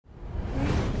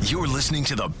You're listening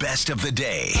to the best of the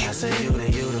day. I say you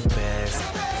the best.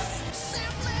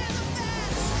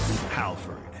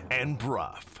 Halford and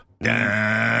Brough.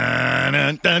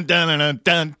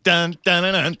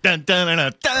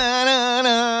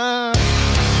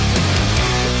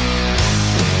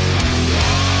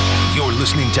 You're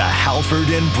listening to Halford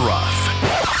and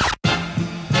Brough.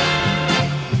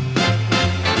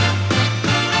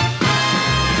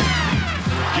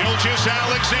 Gilgeous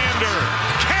Alexander.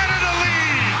 Canada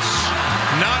leads.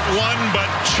 Not one, but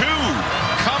two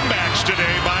comebacks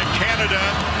today by Canada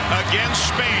against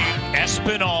Spain.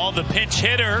 Espinal, the pinch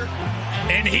hitter,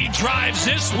 and he drives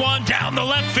this one down the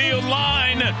left field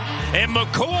line, and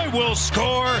McCoy will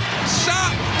score.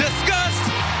 Shock, disgust,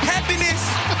 happiness,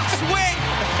 sweat,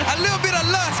 a little bit of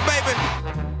lust, baby.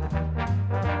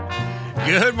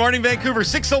 Good morning, Vancouver.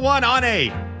 6:01 on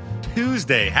a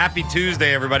Tuesday. Happy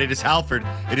Tuesday, everybody. It is Halford.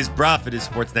 It is Brough. It is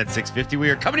Sportsnet 650. We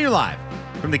are coming to you live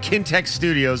from the Kintech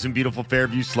Studios in beautiful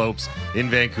Fairview Slopes in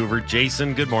Vancouver.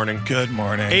 Jason, good morning. Good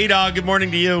morning. A-Dog, good morning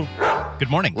to you. Good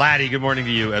morning. Laddie, good morning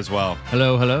to you as well.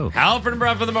 Hello, hello. Halford and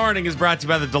Brough for the morning is brought to you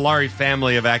by the Dilawri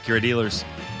family of Acura dealers.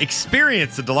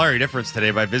 Experience the Dilawri difference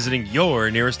today by visiting your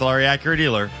nearest Dilawri Acura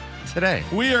dealer today.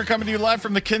 We are coming to you live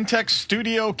from the Kintech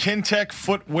Studio. Kintech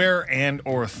Footwear and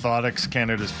Orthotics,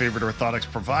 Canada's favorite orthotics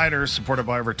provider, supported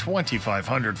by over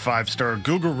 2,500 five-star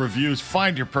Google reviews.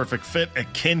 Find your perfect fit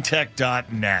at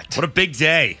kintech.net. What a big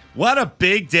day. What a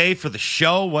big day for the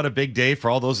show. What a big day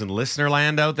for all those in listener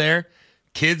land out there.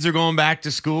 Kids are going back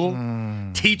to school.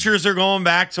 Teachers are going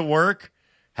back to work.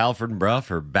 Halford and Brough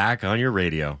are back on your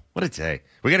radio. What a day.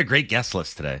 We got a great guest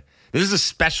list today. This is a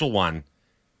special one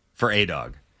for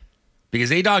A-Dog.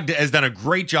 Because A-Dog has done a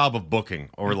great job of booking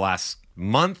over the last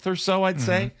month or so, I'd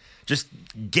say. Just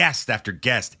guest after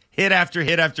guest, hit after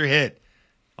hit after hit.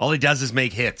 All he does is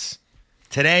make hits.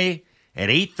 Today at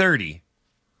 8:30,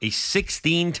 a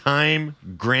 16-time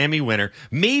Grammy winner,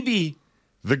 maybe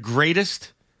the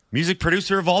greatest music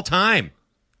producer of all time.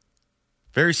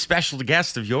 Very special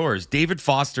guest of yours, David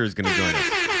Foster, is going to join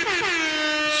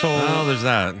us. So, there's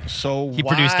that. So He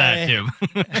produced that too.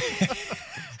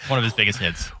 One of his biggest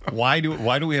hits. Why do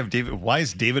we have David? Why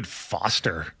is David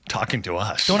Foster talking to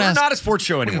us? Don't We're ask- not a sports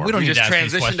show anymore. we don't We need just to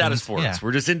ask these transitioned out of questions. sports. Yeah.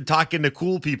 We're just talking to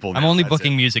cool people now. I'm only That's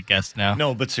booking it. music guests now.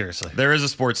 No, but seriously. There is a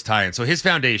sports tie-in. So his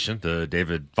foundation, the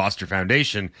David Foster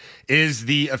Foundation, is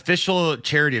the official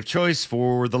charity of choice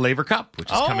for the Laver Cup, which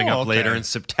is coming up later in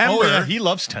September. Oh, yeah, he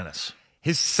loves tennis.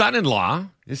 His son-in-law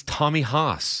is Tommy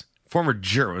Haas, former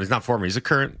German. He's not former. He's a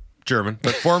current German,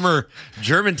 but former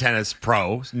German tennis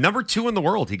pro. Number 2 in the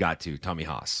world he got to, Tommy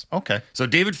Haas. Okay. So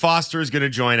David Foster is going to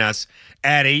join us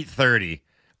at 8:30.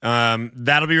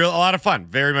 That'll be a lot of fun.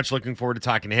 Very much looking forward to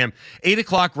talking to him. 8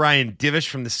 o'clock, Ryan Divish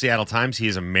from the Seattle Times. He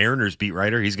is a Mariners beat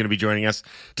writer. He's going to be joining us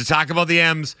to talk about the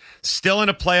M's still in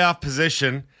a playoff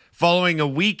position following a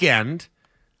weekend,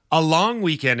 a long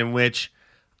weekend in which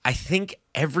I think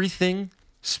everything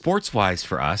sports-wise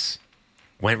for us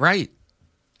went right.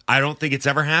 I don't think it's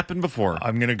ever happened before.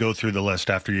 I'm going to go through the list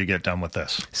after you get done with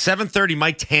this. 7:30,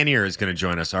 Mike Tanier is going to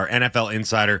join us, our NFL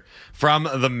insider from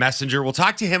The Messenger. We'll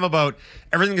talk to him about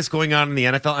everything that's going on in the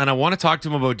NFL, and I want to talk to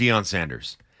him about Deion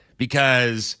Sanders.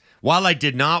 Because while I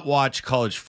did not watch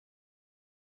college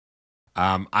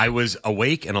football, I was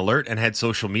awake and alert and had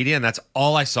social media, and that's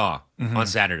all I saw on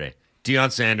Saturday.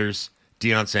 Deion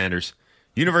Sanders.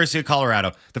 University of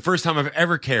Colorado. The first time I've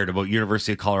ever cared about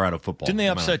University of Colorado football. Didn't they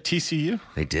upset TCU?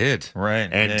 They did. Right.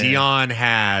 And Yeah. Deion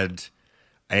had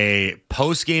a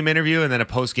post-game interview and then a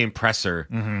post-game presser,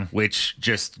 which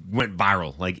just went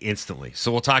viral, like, instantly.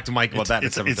 So we'll talk to Mike about that.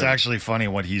 It's actually funny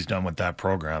what he's done with that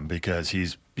program because he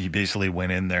basically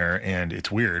went in there, and it's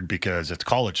weird because it's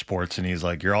college sports, and he's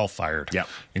like, you're all fired. Yep.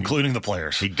 Including the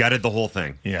players. He gutted the whole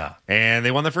thing. Yeah. And they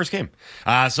won their first game.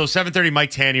 So 7:30,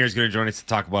 Mike Tanier is going to join us to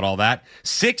talk about all that.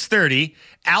 6:30,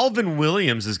 Alvin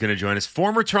Williams is going to join us,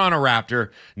 former Toronto Raptor,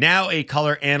 now a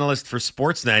color analyst for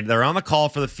Sportsnet. They're on the call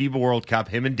for the FIBA World Cup,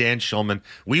 him and Dan Schulman.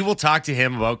 We will talk to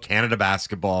him about Canada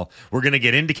basketball. We're going to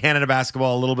get into Canada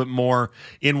basketball a little bit more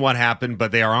in what happened,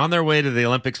 but they are on their way to the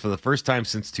Olympics for the first time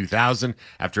since 2000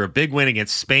 after a big win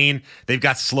against Spain. They've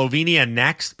got Slovenia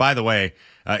next. By the way,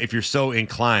 if you're so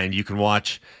inclined, you can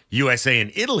watch USA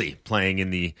and Italy playing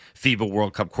in the FIBA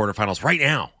World Cup quarterfinals right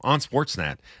now on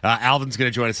Sportsnet. Alvin's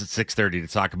going to join us at 6:30 to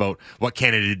talk about what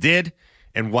Canada did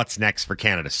and what's next for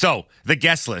Canada. So, the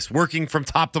guest list, working from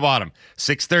top to bottom.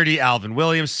 6:30, Alvin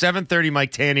Williams. 7:30,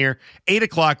 Mike Tanier. 8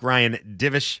 o'clock, Ryan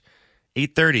Divish.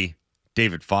 8:30,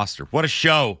 David Foster. What a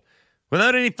show.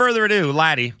 Without any further ado,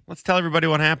 Laddie, let's tell everybody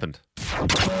what happened.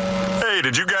 Hey,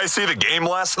 did you guys see the game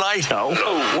last night? No.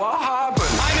 What happened?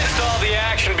 I missed all the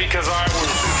action because I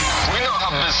was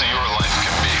of your life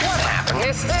can be. What happened?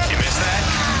 Missed it? You missed that?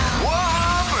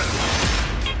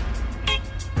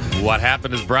 What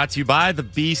Happened is brought to you by the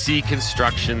BC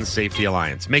Construction Safety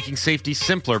Alliance, making safety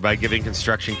simpler by giving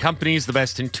construction companies the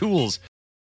best in tools.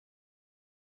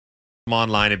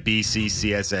 Online at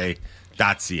bccsa.ca.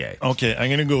 Okay, I'm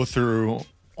going to go through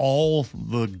all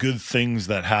the good things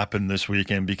that happened this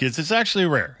weekend because it's actually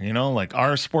rare. You know, like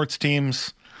our sports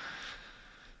teams,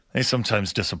 they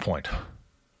sometimes disappoint,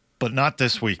 but not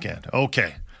this weekend.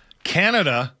 Okay,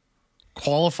 Canada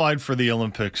qualified for the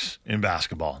Olympics in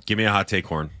basketball. Give me a hot take,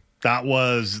 Horn. That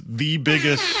was the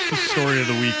biggest story of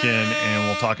the weekend, and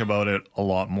we'll talk about it a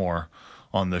lot more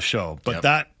on the show. But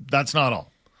that's not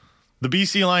all. The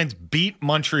BC Lions beat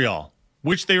Montreal,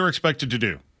 which they were expected to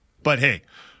do. But hey,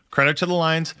 credit to the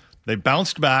Lions. They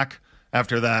bounced back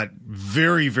after that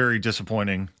very, very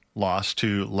disappointing loss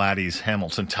to Laddie's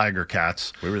Hamilton Tiger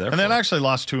Cats. We were there. And then actually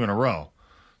lost 2 in a row.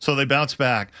 So they bounced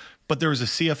back. But there was a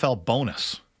CFL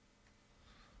bonus.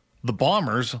 The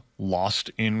Bombers lost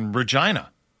in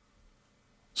Regina.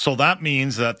 So that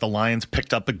means that the Lions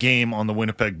picked up a game on the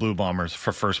Winnipeg Blue Bombers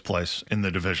for first place in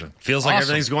the division. Feels like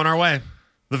everything's going our way.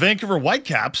 The Vancouver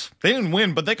Whitecaps, they didn't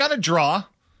win, but they got a draw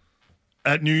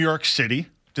at New York City.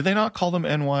 Do they not call them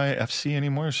NYFC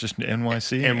anymore? It's just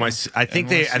NYC. NYC. I think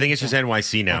it's just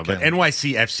NYC now, Okay. but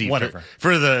NYCFC Whatever.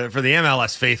 for the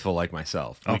MLS faithful like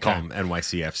myself. We call them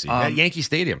NYCFC at Yankee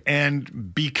Stadium.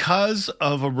 And because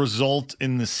of a result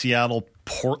in the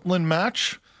Seattle-Portland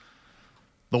match,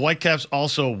 the Whitecaps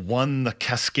also won the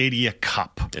Cascadia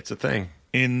Cup It's a thing.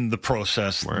 in the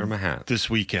process Wearing my hat. this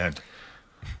weekend.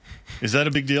 Is that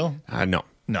a big deal? No.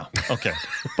 No. Okay.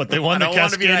 But they won I the don't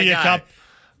want to be that Cascadia guy.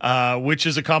 Cup, which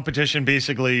is a competition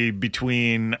basically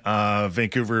between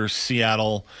Vancouver,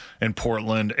 Seattle, and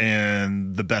Portland,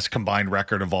 and the best combined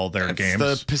record of all their It's games.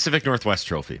 the Pacific Northwest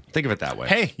Trophy. Think of it that way.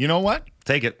 Hey, you know what?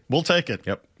 Take it. We'll take it.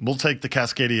 Yep. We'll take the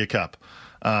Cascadia Cup.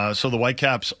 So the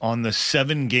Whitecaps on the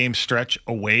 7-game stretch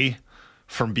away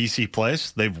from BC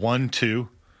Place, they've won 2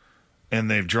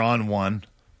 and they've drawn 1.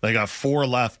 They got 4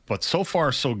 left, but so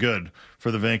far so good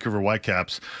for the Vancouver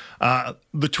Whitecaps.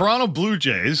 The Toronto Blue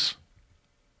Jays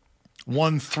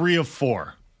won 3 of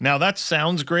 4. Now that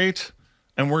sounds great,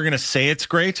 and we're going to say it's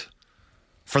great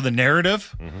for the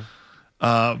narrative,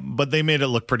 but they made it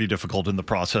look pretty difficult in the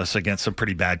process against some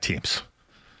pretty bad teams.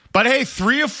 But hey,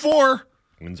 3 of 4.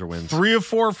 Wins or wins. 3 of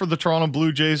 4 for the Toronto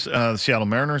Blue Jays. The Seattle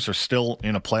Mariners are still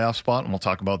in a playoff spot, and we'll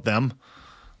talk about them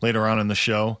later on in the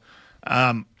show.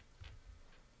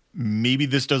 Maybe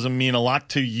this doesn't mean a lot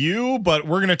to you, but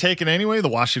we're going to take it anyway. The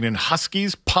Washington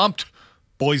Huskies pumped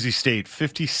Boise State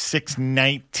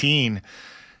 56-19,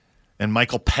 and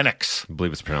Michael Penix. I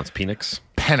believe it's pronounced Penix.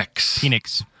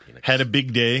 Phoenix. Had a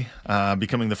big day,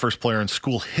 becoming the first player in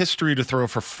school history to throw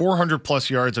for 400-plus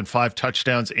yards and 5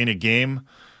 touchdowns in a game.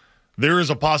 There is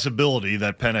a possibility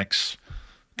that Penix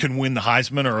can win the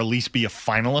Heisman or at least be a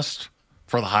finalist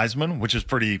for the Heisman, which is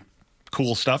pretty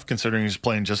cool stuff considering he's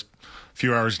playing just a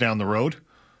few hours down the road,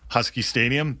 Husky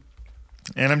Stadium.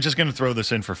 And I'm just going to throw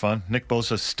this in for fun. Nick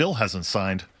Bosa still hasn't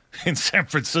signed in San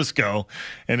Francisco,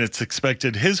 and it's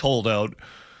expected his holdout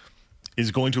is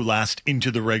going to last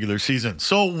into the regular season.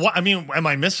 So, am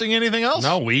I missing anything else?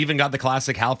 No, we even got the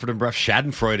classic Halford and Brough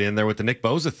Schadenfreude in there with the Nick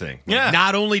Bosa thing. Yeah.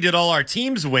 Not only did all our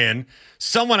teams win,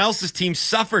 someone else's team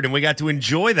suffered, and we got to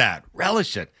enjoy that,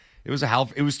 relish it. It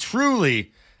was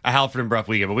truly a Halford and Brough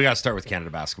weekend, but we got to start with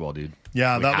Canada basketball, dude.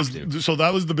 Yeah, We that have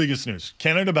to. was the biggest news.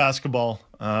 Canada basketball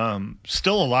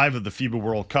still alive at the FIBA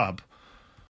World Cup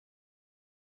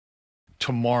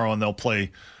tomorrow, and they'll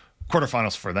play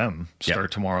quarterfinals for them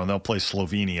start tomorrow, and they'll play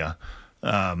Slovenia.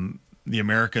 The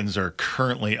Americans are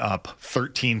currently up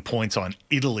 13 points on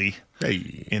Italy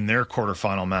in their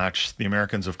quarterfinal match. The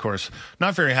Americans, of course,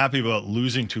 not very happy about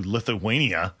losing to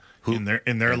Lithuania in their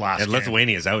last And game.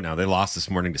 Lithuania's out now. They lost this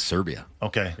morning to Serbia.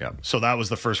 Okay. Yep. So that was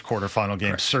the first quarterfinal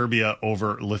game. Correct. Serbia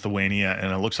over Lithuania,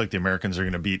 and it looks like the Americans are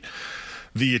going to beat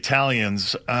the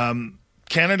Italians.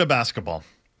 Canada basketball.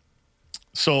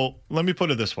 So let me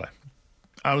put it this way.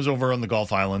 I was over on the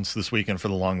Gulf Islands this weekend for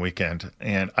the long weekend,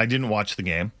 and I didn't watch the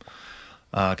game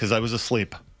because I was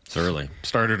asleep. It's early.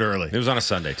 Started early. It was on a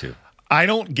Sunday, too. I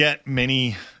don't get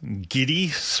many giddy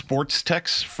sports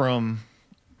texts from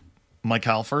Mike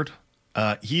Halford.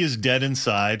 He is dead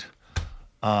inside,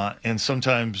 and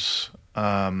sometimes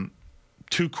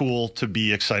too cool to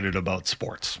be excited about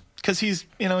sports because he's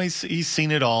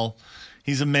seen it all.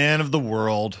 He's a man of the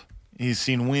world. He's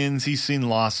seen wins. He's seen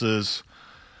losses.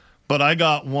 But I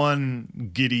got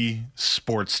one giddy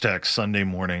sports text Sunday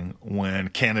morning when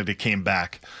Canada came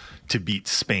back to beat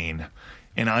Spain.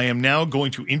 And I am now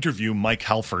going to interview Mike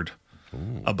Halford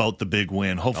about the big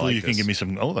win. Hopefully you can give me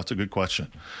some. Oh, that's a good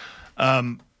question.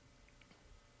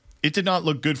 It did not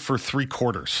look good for 3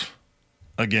 quarters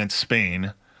against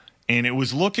Spain, and it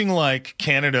was looking like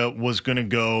Canada was going to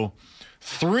go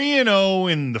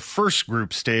 3-0 in the first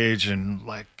group stage, and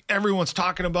like everyone's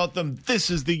talking about them. This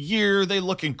is the year. They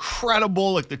look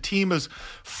incredible. Like the team has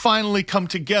finally come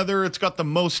together. It's got the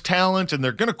most talent, and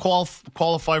they're going to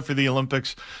qualify for the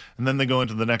Olympics. And then they go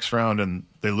into the next round and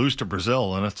they lose to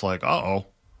Brazil, and it's like, uh-oh,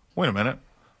 wait a minute.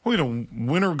 We're going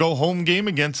to win or go home game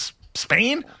against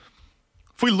Spain?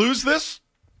 If we lose this,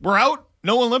 we're out.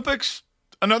 No Olympics.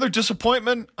 Another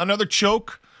disappointment, another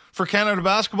choke for Canada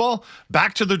basketball.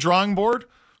 Back to the drawing board.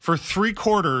 For 3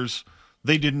 quarters,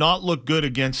 they did not look good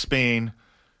against Spain.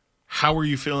 How are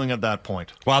you feeling at that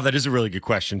point? Wow, that is a really good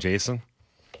question, Jason.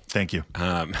 Thank you.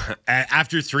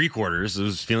 After 3 quarters, I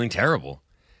was feeling terrible.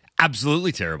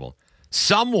 Absolutely terrible.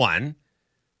 Someone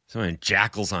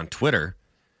jackals on Twitter,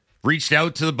 reached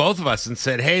out to the both of us and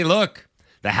said, hey, look,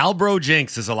 the Halbro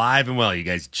jinx is alive and well. You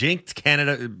guys jinxed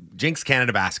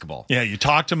Canada basketball. Yeah, you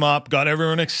talked them up, got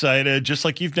everyone excited, just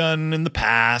like you've done in the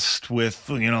past with,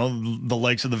 the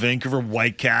likes of the Vancouver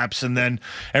Whitecaps, and then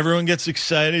everyone gets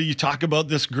excited. You talk about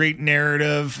this great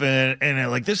narrative,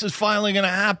 and like, this is finally going to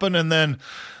happen, and then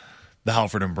the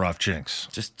Halford and Brough jinx.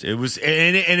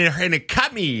 It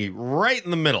cut me right in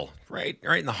the middle, right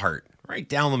in the heart, right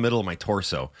down the middle of my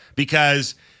torso,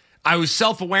 because I was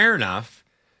self-aware enough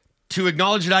to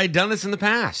acknowledge that I had done this in the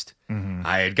past. Mm-hmm.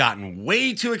 I had gotten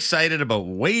way too excited about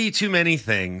way too many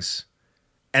things,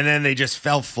 and then they just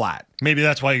fell flat. Maybe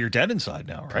that's why you're dead inside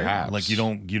now, right? Perhaps. Like you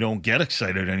don't get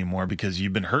excited anymore because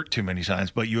you've been hurt too many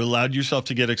times, but you allowed yourself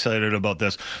to get excited about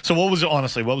this. So what was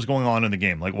going on in the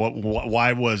game? Like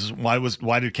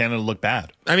why did Canada look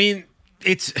bad? I mean,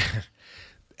 it's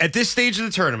at this stage of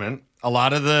the tournament, a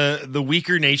lot of the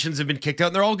weaker nations have been kicked out,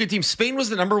 and they're all good teams. Spain was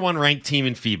the number 1 ranked team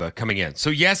in FIBA coming in. So,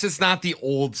 yes, it's not the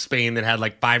old Spain that had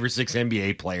like 5 or 6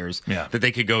 NBA players that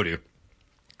they could go to.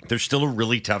 They're still a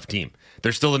really tough team.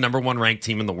 They're still the number 1 ranked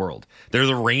team in the world. They're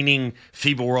the reigning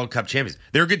FIBA World Cup champions.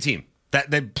 They're a good team.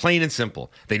 They're plain and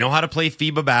simple. They know how to play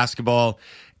FIBA basketball,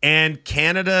 and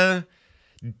Canada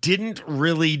didn't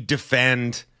really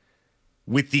defend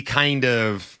with the kind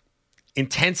of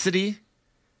intensity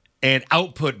and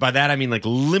output. By that, I mean like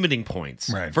limiting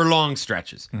points for long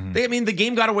stretches. Mm-hmm. The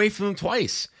game got away from them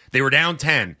twice. They were down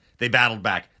 10. They battled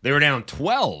back. They were down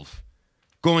 12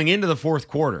 going into the fourth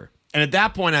quarter. And at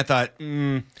that point, I thought,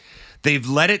 they've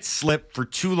let it slip for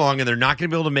too long, and they're not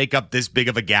going to be able to make up this big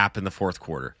of a gap in the fourth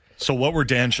quarter. So what were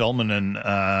Dan Shulman and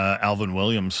Alvin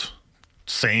Williams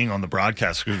saying on the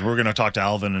broadcast? Because we're going to talk to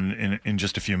Alvin in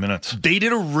just a few minutes. They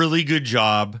did a really good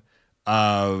job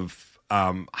of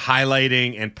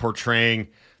highlighting and portraying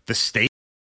the state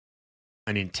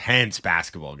an intense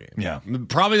basketball game. Yeah.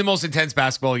 Probably the most intense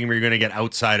basketball game you're going to get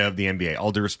outside of the NBA.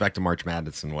 All due respect to March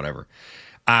Madness and whatever.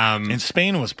 And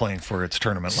Spain was playing for its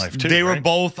tournament life too. They were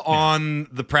both on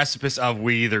the precipice of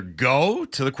we either go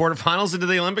to the quarterfinals into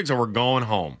the Olympics or we're going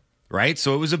home, right?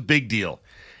 So it was a big deal.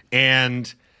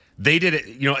 And they did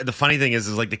it. The funny thing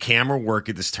is like the camera work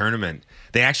at this tournament,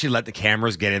 they actually let the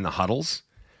cameras get in the huddles.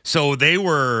 So they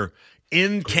were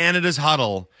in Canada's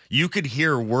huddle. You could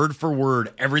hear word for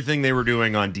word everything they were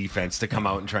doing on defense to come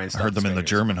out and try and stop. I heard them in the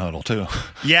German huddle too.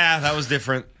 Yeah, that was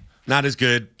different. Not as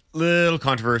good. Little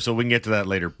controversial. We can get to that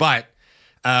later. But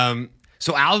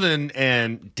so Alvin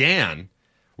and Dan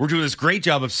were doing this great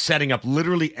job of setting up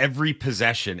literally every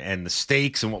possession and the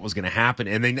stakes and what was going to happen.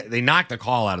 And they knocked the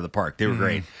call out of the park. They were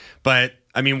great. But,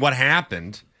 what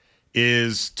happened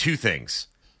is 2 things.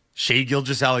 Shai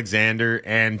Gilgeous-Alexander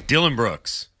and Dylan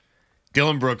Brooks.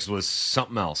 Dylan Brooks was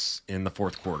something else in the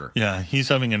fourth quarter. Yeah, he's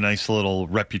having a nice little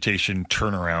reputation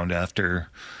turnaround after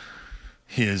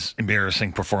his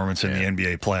embarrassing performance in the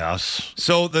NBA playoffs.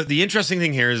 So the interesting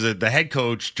thing here is that the head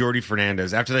coach, Jordi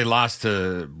Fernandez, after they lost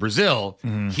to Brazil,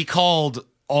 he called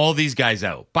all these guys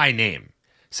out by name.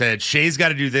 Said, Shai's got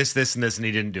to do this, this, and this, and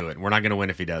he didn't do it. We're not going to win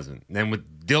if he doesn't. And then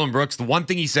with Dylan Brooks, the one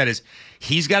thing he said is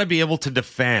he's got to be able to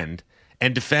defend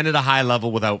and defend at a high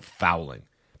level without fouling.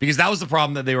 Because that was the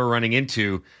problem that they were running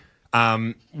into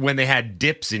when they had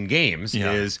dips in games,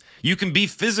 is you can be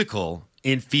physical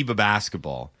in FIBA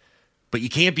basketball, but you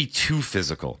can't be too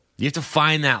physical. You have to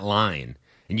find that line,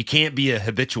 and you can't be a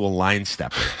habitual line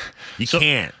stepper. You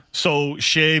can't. So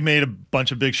Shai made a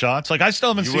bunch of big shots. Like, I still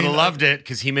haven't seen. You would have loved it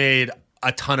because he made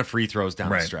a ton of free throws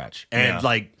down the stretch. And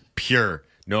pure.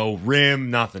 No rim,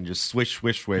 nothing. Just swish,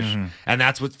 swish, swish. Mm-hmm. And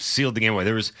that's what sealed the game away.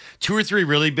 There was 2 or 3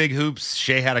 really big hoops.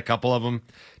 Shai had a couple of them.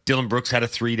 Dylan Brooks had a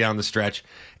 3 down the stretch.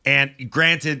 And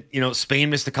granted, Spain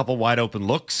missed a couple wide open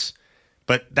looks,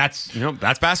 But that's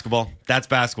basketball. That's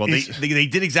basketball. They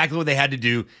did exactly what they had to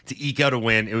do to eke out a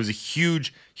win. It was a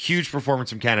huge, huge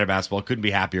performance from Canada basketball. Couldn't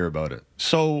be happier about it.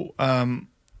 So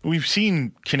we've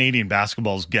seen Canadian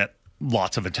basketballs get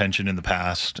lots of attention in the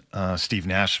past. Steve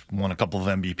Nash won a couple of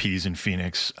MVPs in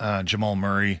Phoenix. Jamal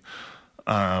Murray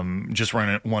just won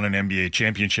an NBA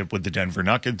championship with the Denver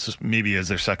Nuggets, maybe as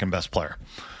their second best player.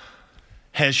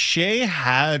 Has Shea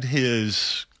had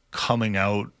his coming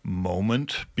out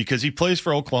moment? Because he plays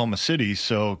for Oklahoma City,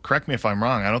 so correct me if I'm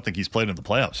wrong, I don't think he's played in the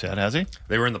playoffs yet, has he?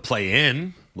 They were in the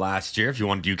play-in last year. If you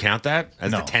want, do you count that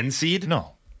as the 10 seed?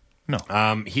 No.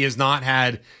 He has not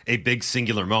had a big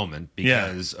singular moment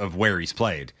because of where he's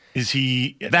played. Is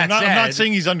he? I'm not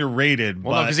saying he's underrated.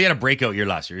 Well, no, because he had a breakout year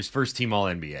last year. His first team All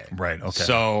NBA. Right. Okay.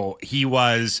 So he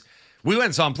was. We went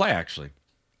and saw him play actually.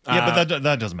 Yeah, but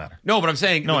that doesn't matter. No, but I'm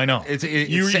saying. No, I know.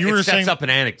 You were sets up an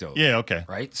anecdote. Yeah. Okay.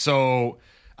 Right. So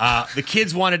the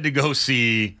kids wanted to go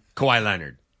see Kawhi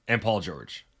Leonard and Paul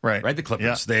George. Right. Right. The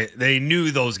Clippers. Yeah. They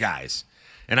knew those guys,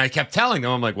 and I kept telling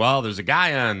them, I'm like, well, there's a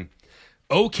guy on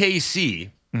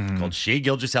OKC. Called Shea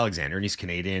Gilgeous-Alexander, and he's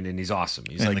Canadian, and he's awesome.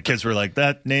 He's and the kids were like,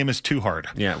 that name is too hard.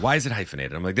 Yeah, why is it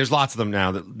hyphenated? I'm like, there's lots of them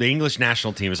now. The English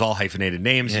national team is all hyphenated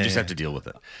names. You just have to deal with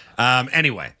it.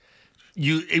 Anyway,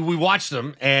 we watched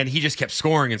them, and he just kept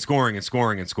scoring and scoring and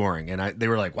scoring and scoring. And they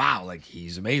were like, wow, like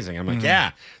he's amazing. I'm like,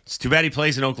 yeah, it's too bad he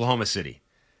plays in Oklahoma City.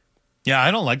 Yeah,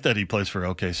 I don't like that he plays for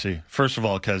OKC. First of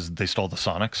all, because they stole the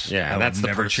Sonics. Yeah, and that's the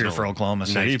never cheer for Oklahoma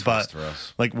City. But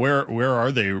like, where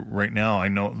are they right now? I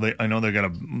know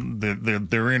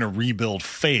they're in a rebuild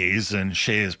phase, and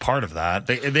Shea is part of that.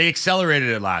 They accelerated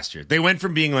it last year. They went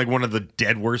from being like one of the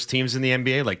dead worst teams in the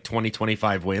NBA, like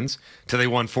 20-25 wins, to they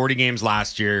won 40 games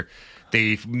last year.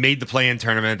 They made the play-in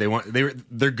tournament.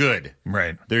 They're good.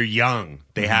 Right. They're young.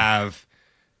 They have.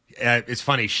 It's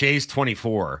funny. Shea's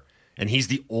 24. And he's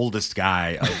the oldest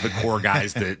guy of the core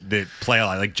guys that play a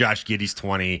lot. Like Josh Giddey's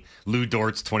 20, Lou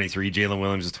Dort's 23, Jalen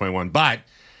Williams is 21. But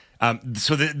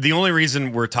so the only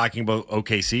reason we're talking about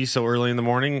OKC so early in the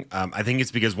morning, I think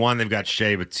it's because, one, they've got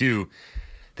Shea, but two,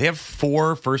 they have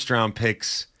 4 first-round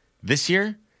picks this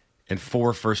year and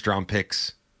 4 first-round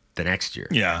picks the next year.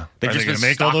 Yeah. They've are just they going to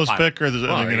make all those picks, or are they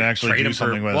going to actually do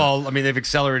something with it? Well, I mean, they've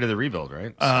accelerated the rebuild,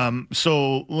 right?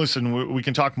 So listen, we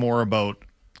can talk more about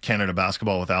Canada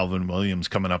basketball with Alvin Williams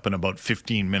coming up in about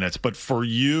 15 minutes. But for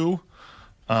you,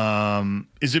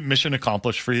 is it mission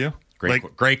accomplished for you?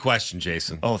 Great question,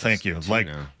 Jason. Oh, thank you.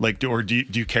 Do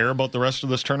you care about the rest of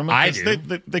this tournament? I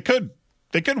do.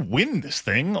 They could win this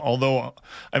thing. Although,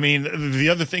 I mean, the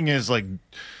other thing is, like,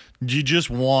 you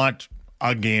just want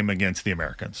a game against the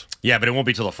Americans. Yeah, but it won't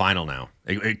be till the final now.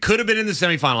 It could have been in the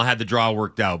semifinal had the draw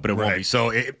worked out, but it won't be.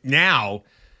 So now,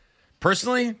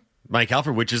 personally, Mike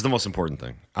Halford, which is the most important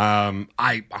thing?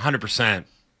 I 100%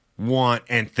 want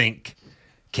and think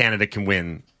Canada can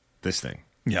win this thing.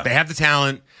 Yeah. They have the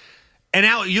talent. And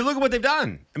now you look at what they've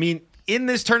done. I mean, in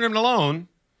this tournament alone,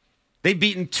 they've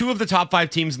beaten 2 of the top 5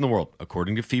 teams in the world,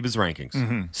 according to FIBA's rankings.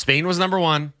 Mm-hmm. Spain was number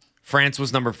 1. France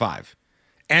was number 5.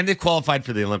 And they've qualified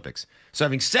for the Olympics. So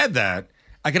having said that,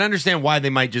 I can understand why they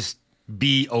might just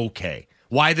be okay.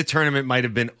 Why the tournament might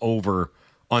have been over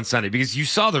on Sunday. Because you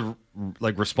saw the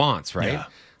response, right? Yeah.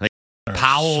 Like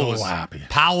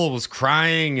Powell was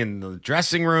crying in the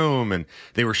dressing room, and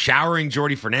they were showering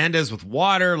Jordi Fernandez with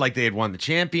water like they had won the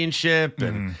championship.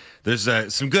 And there's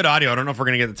some good audio. I don't know if we're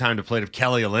going to get the time to play it, of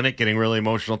Kelly Olynyk getting really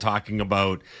emotional, talking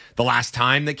about the last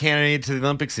time that Canada made it to the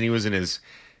Olympics, and he was in his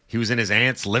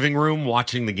aunt's living room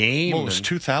watching the game. Well, it was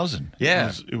 2000.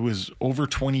 Yeah. It was over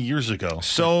 20 years ago.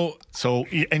 So,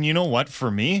 and you know what?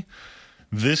 For me,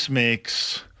 this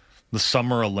makes the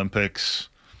Summer Olympics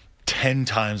 10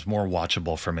 times more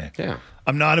watchable for me. Yeah.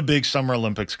 I'm not a big Summer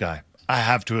Olympics guy. I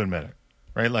have to admit it.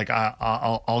 Right? Like,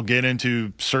 I'll get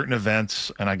into certain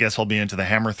events, and I guess I'll be into the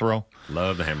hammer throw.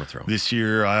 Love the hammer throw. This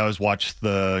year, I always watch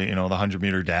the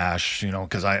 100-meter dash,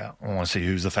 because I want to see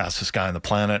who's the fastest guy on the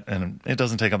planet, and it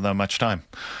doesn't take up that much time.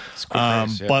 It's a quick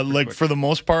race, yeah, but like for the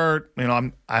most part,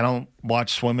 I don't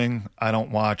watch swimming. I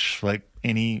don't watch like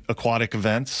any aquatic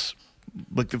events.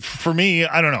 Like for me,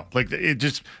 I don't know. Like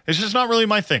it's just not really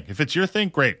my thing. If it's your thing,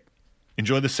 great.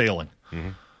 Enjoy the sailing.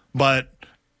 Mm-hmm. But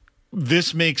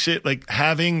this makes it like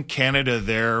having Canada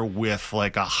there with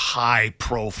like a high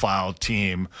profile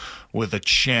team with a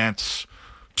chance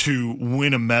to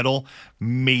win a medal,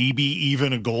 maybe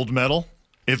even a gold medal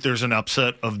if there's an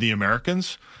upset of the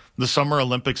Americans. The Summer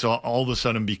Olympics all of a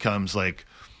sudden becomes like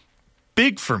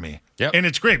big for me. Yep. And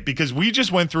it's great because we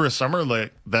just went through a summer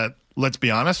like that, let's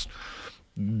be honest,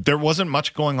 there wasn't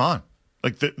much going on.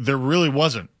 Like there really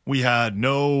wasn't. We had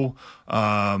no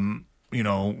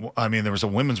I mean, there was a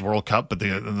Women's World Cup, but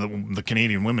the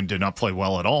Canadian women did not play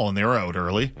well at all, and they were out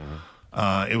early.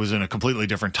 It was in a completely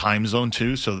different time zone,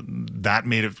 too, so that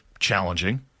made it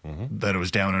challenging that it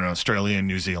was down in Australia and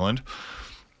New Zealand.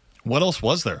 What else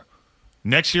was there?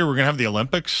 Next year, we're going to have the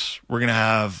Olympics. We're going to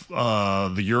have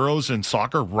the Euros in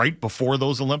soccer right before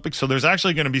those Olympics. So there's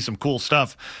actually going to be some cool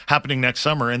stuff happening next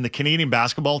summer. And the Canadian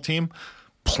basketball team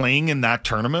playing in that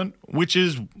tournament, which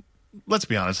is, let's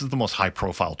be honest, is the most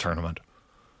high-profile tournament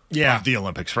of the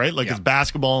Olympics, right? Like, it's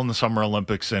basketball in the Summer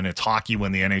Olympics, and it's hockey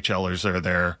when the NHLers are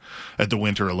there at the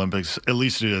Winter Olympics. At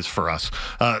least it is for us.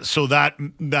 So that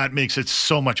makes it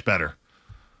so much better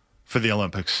for the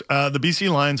Olympics. The BC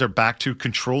Lions are back to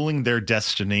controlling their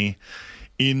destiny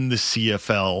in the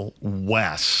CFL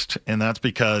West, and that's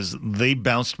because they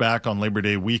bounced back on Labor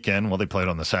Day weekend. Well, they played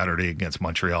on the Saturday against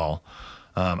Montreal.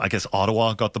 I guess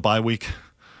Ottawa got the bye week.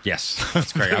 Yes,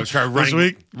 that's correct. I was trying This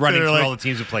week, running through like, all the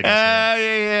teams who played.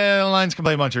 The Lions can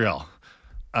play Montreal.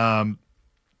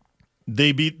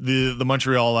 They beat the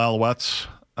Montreal Alouettes,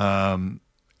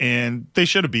 and they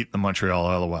should have beaten the Montreal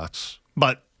Alouettes,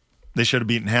 but they should have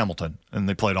beaten Hamilton, and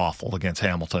they played awful against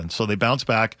Hamilton. So they bounced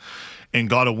back and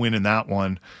got a win in that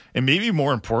one. And maybe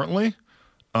more importantly,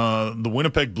 the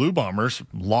Winnipeg Blue Bombers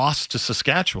lost to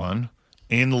Saskatchewan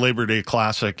in the Labor Day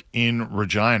Classic in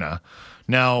Regina.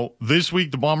 Now, this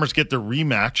week, the Bombers get their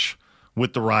rematch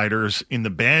with the Riders in the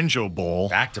Banjo Bowl.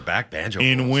 Back-to-back Banjo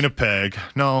in Bowls. Winnipeg.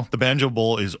 No, the Banjo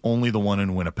Bowl is only the one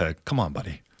in Winnipeg. Come on,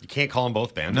 buddy. You can't call them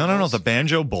both Banjo No. Bowls? The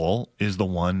Banjo Bowl is the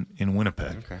one in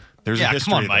Winnipeg. Okay. There's a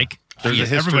history come on, there. Mike. There's a Jeez,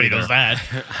 history everybody there. knows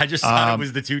that. I just thought it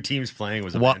was the two teams playing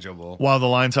was a Banjo Bowl. While the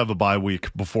Lions have a bye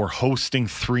week before hosting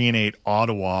 3-8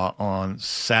 Ottawa on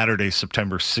Saturday,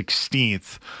 September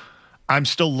 16th, I'm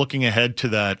still looking ahead to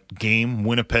that game,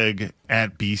 Winnipeg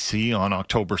at BC on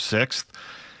October 6th.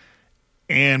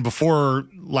 And before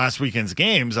last weekend's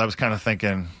games, I was kind of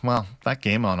thinking, well, that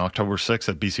game on October 6th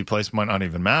at BC Place might not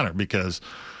even matter because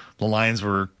the Lions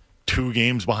were 2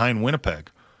 games behind Winnipeg.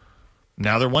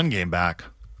 Now they're 1 game back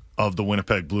of the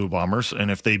Winnipeg Blue Bombers. And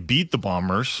if they beat the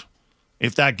Bombers,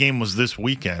 if that game was this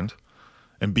weekend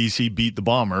and BC beat the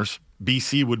Bombers,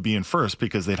 BC would be in first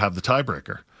because they'd have the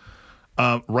tiebreaker.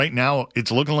 Right now,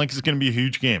 it's looking like it's going to be a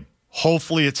huge game.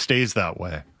 Hopefully it stays that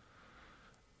way.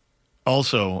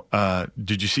 Also,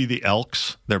 did you see the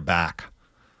Elks? They're back.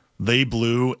 They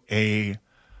blew a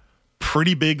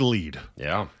pretty big lead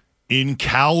in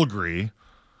Calgary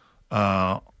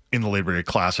in the Labor Day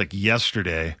Classic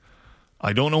yesterday.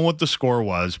 I don't know what the score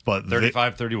was, but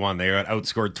 35-31. They got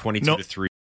outscored 22-3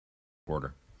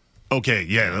 quarter. Okay,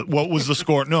 yeah. What was the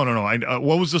score? No.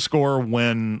 What was the score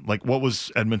when, what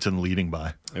was Edmonton leading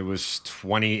by? It was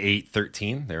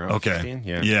 28-13. They were on 15.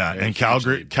 Yeah. And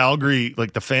Calgary,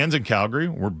 like the fans in Calgary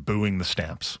were booing the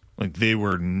Stamps. Like they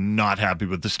were not happy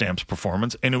with the Stamps'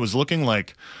 performance. And it was looking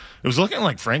like,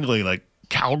 frankly, like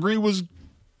Calgary was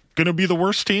going to be the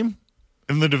worst team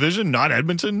in the division, not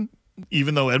Edmonton.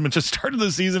 Even though Edmonton started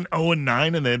the season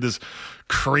 0-9 and they had this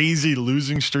crazy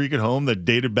losing streak at home that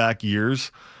dated back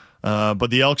years. But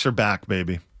the Elks are back,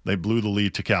 baby. They blew the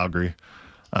lead to Calgary,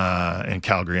 and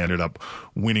Calgary ended up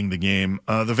winning the game.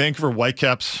 The Vancouver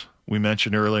Whitecaps, we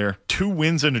mentioned earlier, 2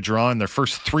 wins and a draw in their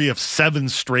first 3 of 7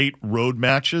 straight road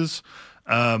matches.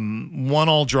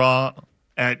 1-1 draw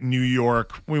at New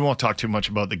York. We won't talk too much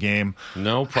about the game.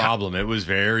 No problem. It was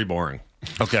very boring.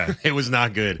 Okay. It was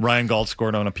not good. Ryan Gault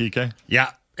scored on a PK?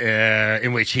 Yeah.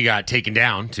 In which he got taken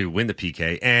down to win the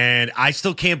PK. And I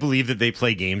still can't believe that they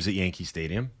play games at Yankee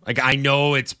Stadium. Like, I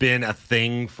know it's been a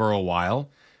thing for a while,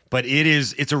 but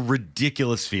it's a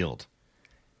ridiculous field.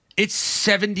 It's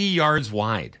 70 yards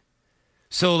wide.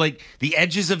 So, like, the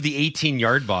edges of the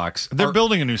 18-yard box. They're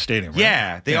building a new stadium, right?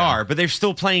 Yeah, they are, but they're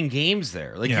still playing games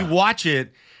there. Like, you watch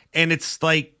it, and it's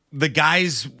like the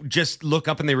guys just look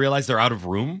up and they realize they're out of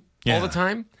room all the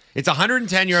time. It's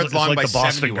 110 yards long by 70 the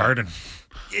Boston wide. Garden.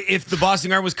 If the Boston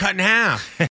Garden was cut in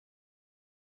half.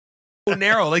 So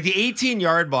narrow. Like the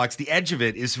 18-yard box, the edge of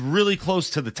it is really close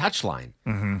to the touchline.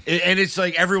 Mm-hmm. And it's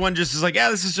like everyone just is like, yeah,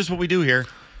 this is just what we do here.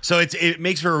 So it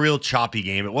makes for a real choppy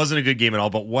game. It wasn't a good game at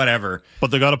all, but whatever. But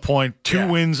they got a point. 2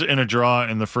 wins and a draw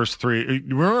in the first 3.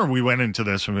 Remember, we went into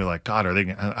this and we were like, God, are they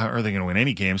going to win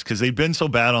any games? Because they've been so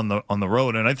bad on the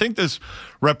road. And I think this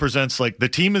represents like the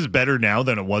team is better now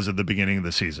than it was at the beginning of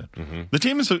the season. Mm-hmm. The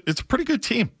team it's a pretty good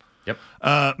team. Yep.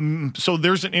 So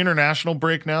there's an international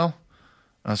break now.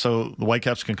 So the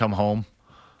Whitecaps can come home.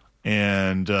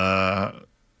 And there's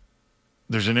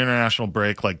an international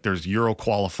break. Like there's Euro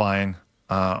qualifying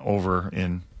over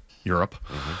in Europe.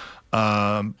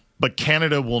 Mm-hmm. But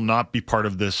Canada will not be part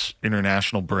of this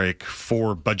international break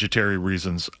for budgetary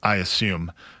reasons, I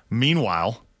assume,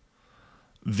 Meanwhile,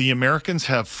 the Americans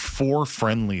have 4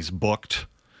 friendlies booked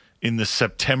in the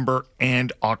September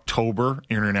and October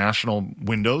international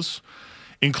windows,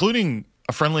 including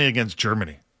a friendly against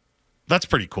Germany. That's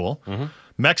pretty cool. Mm-hmm.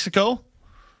 Mexico,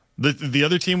 the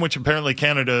other team, which apparently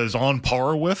Canada is on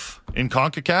par with in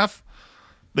CONCACAF,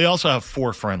 they also have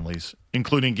 4 friendlies,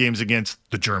 including games against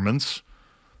the Germans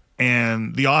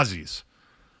and the Aussies.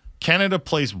 Canada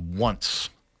plays once.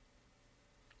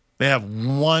 They have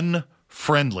 1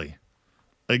 friendly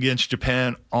against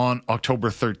Japan on October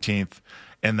 13th,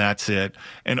 and that's it.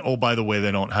 And oh, by the way,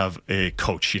 they don't have a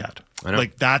coach yet.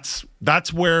 Like that's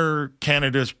where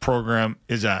Canada's program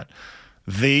is at.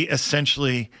 They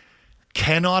essentially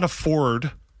cannot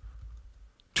afford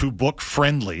to book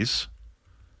friendlies.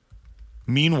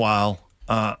 Meanwhile,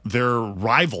 their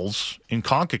rivals in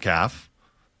CONCACAF,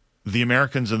 the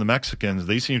Americans and the Mexicans,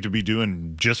 they seem to be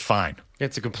doing just fine.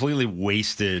 It's a completely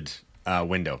wasted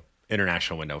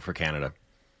international window for Canada.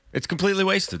 It's completely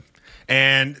wasted.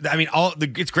 And, I mean,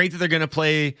 it's great that they're going to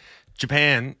play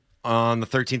Japan on the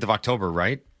 13th of October,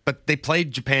 right? But they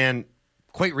played Japan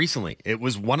quite recently. It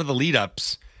was one of the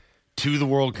lead-ups to the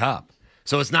World Cup.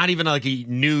 So it's not even like a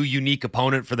new, unique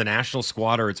opponent for the national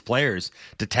squad or its players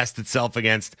to test itself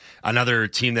against another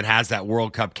team that has that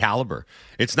World Cup caliber.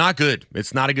 It's not good.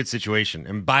 It's not a good situation.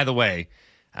 And by the way,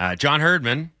 John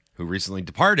Herdman, who recently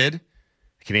departed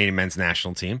the Canadian men's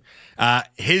national team,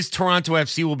 his Toronto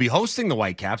FC will be hosting the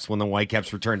Whitecaps when the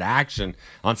Whitecaps return to action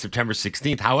on September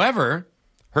 16th. However,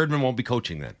 Herdman won't be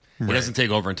coaching then. Right. He doesn't take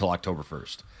over until October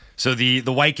 1st. So the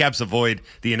Whitecaps avoid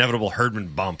the inevitable Herdman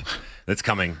bump that's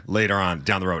coming later on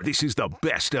down the road. This is the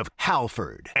best of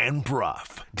Halford and Brough.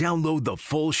 Download the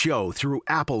full show through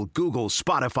Apple, Google,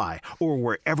 Spotify, or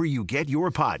wherever you get your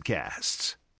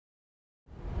podcasts.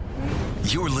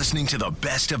 You're listening to the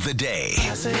best of the day.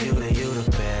 I say you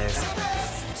the best.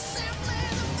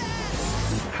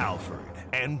 Halford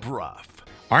and Brough.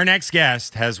 Our next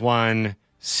guest has won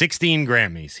 16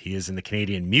 Grammys. He is in the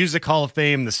Canadian Music Hall of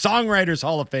Fame, the Songwriters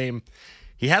Hall of Fame.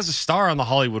 He has a star on the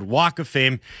Hollywood Walk of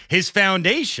Fame. His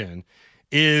foundation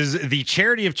is the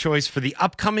charity of choice for the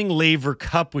upcoming Laver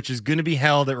Cup, which is going to be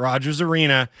held at Rogers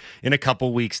Arena in a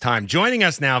couple weeks' time. Joining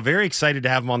us now, very excited to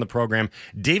have him on the program,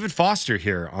 David Foster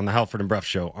here on the Halford and Brough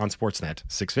Show on Sportsnet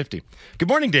 650. Good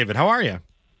morning, David. How are you?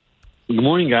 Good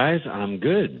morning, guys. I'm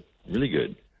good. Really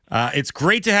good. It's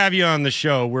great to have you on the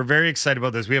show. We're very excited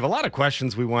about this. We have a lot of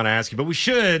questions we want to ask you, but we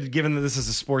should, given that this is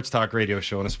a sports talk radio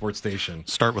show and a sports station,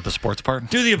 start with the sports part.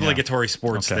 Do the obligatory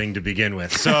sports thing to begin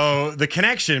with. So the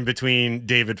connection between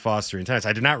David Foster and tennis,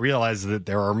 I did not realize that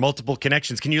there are multiple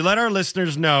connections. Can you let our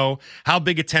listeners know how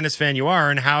big a tennis fan you are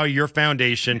and how your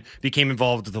foundation became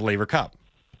involved with the Laver Cup?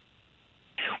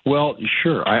 Well,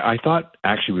 sure. I thought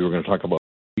actually we were going to talk about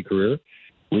my career,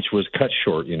 which was cut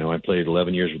short. You know, I played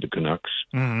 11 years with the Canucks,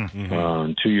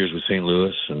 2 years with St.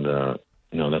 Louis, and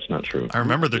no, that's not true. I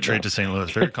remember the trade to St. Louis.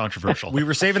 Very controversial. We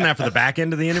were saving that for the back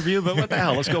end of the interview, but what the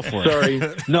hell? Let's go for it. Sorry.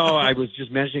 No, I was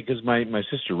just mentioning because my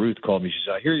sister Ruth called me. She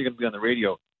said, I hear you're going to be on the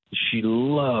radio. She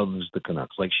loves the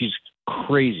Canucks. Like, she's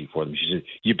crazy for them. She said,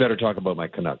 you better talk about my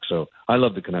Canucks. So I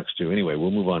love the Canucks, too. Anyway,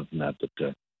 we'll move on from that.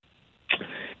 But,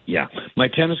 yeah, my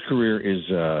tennis career is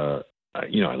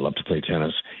I love to play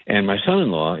tennis. And my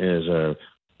son-in-law is an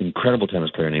incredible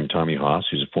tennis player named Tommy Haas,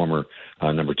 who's a former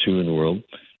number 2 in the world.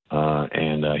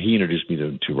 And he introduced me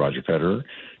to Roger Federer.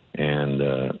 And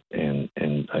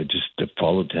I just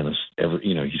followed tennis.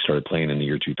 He started playing in the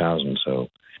year 2000. So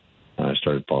I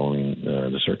started following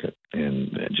the circuit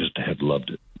and just had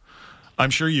loved it. I'm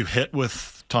sure you hit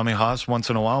with Tommy Haas once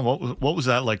in a while. What was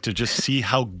that like to just see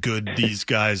how good these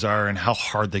guys are and how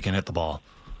hard they can hit the ball?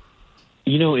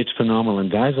 You know, it's phenomenal.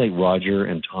 And guys like Roger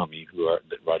and Tommy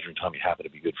happen to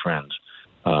be good friends.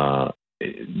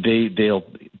 They'll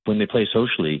when they play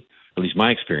socially, at least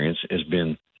my experience has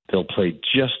been, they'll play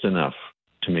just enough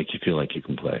to make you feel like you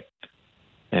can play.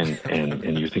 And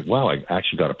you think, wow, I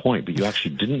actually got a point, but you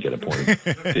actually didn't get a point.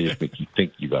 They just make you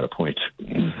think you got a point,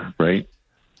 right?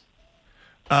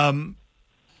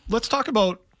 Let's talk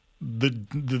about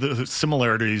the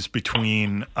similarities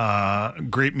between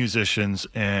great musicians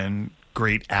and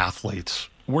great athletes.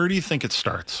 Where do you think it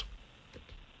starts?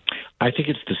 I think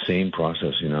it's the same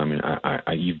process. You know, I mean,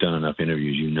 you've done enough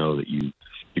interviews. You know that you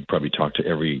probably talk to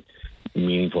every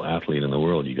meaningful athlete in the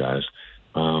world, you guys.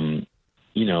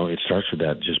 It starts with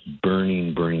that just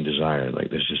burning desire. Like,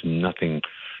 there's just nothing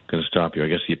going to stop you. I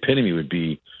guess the epitome would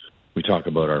be, we talk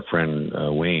about our friend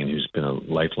Wayne, who's been a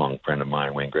lifelong friend of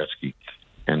mine, Wayne Gretzky.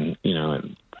 And, at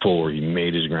 4, he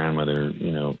made his grandmother,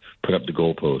 put up the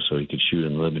goalpost so he could shoot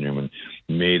in the living room, and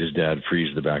made his dad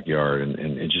freeze the backyard.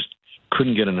 And it just,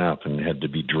 couldn't get enough and had to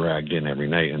be dragged in every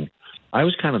night. And I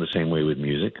was kind of the same way with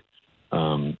music.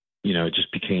 It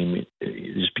just became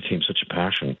such a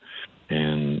passion,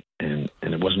 and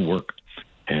it wasn't work.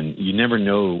 And you never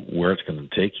know where it's going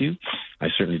to take you. I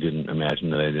certainly didn't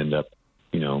imagine that I'd end up,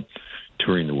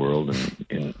 touring the world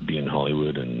and be in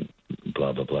Hollywood and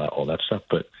blah, blah, blah, all that stuff.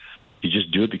 But you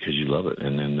just do it because you love it.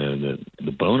 And then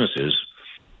the bonus is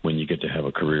when you get to have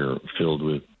a career filled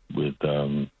with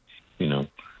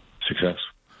success.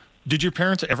 Did your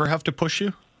parents ever have to push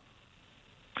you?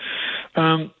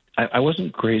 I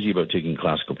wasn't crazy about taking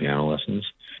classical piano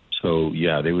lessons. So,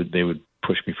 yeah, they would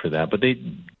push me for that. But they,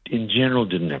 in general,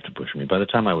 didn't have to push me. By the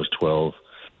time I was 12,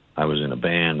 I was in a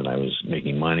band and I was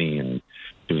making money and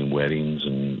doing weddings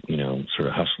and, sort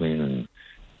of hustling.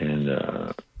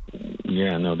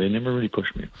 They never really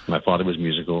pushed me. My father was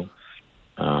musical.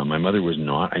 My mother was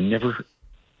not. I never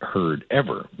heard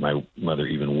ever my mother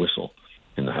even whistle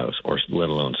in the house, or let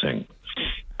alone sing.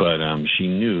 But she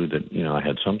knew that I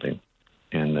had something,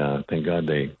 and thank God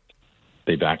they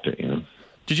backed it.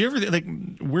 Did you ever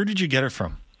where did you get it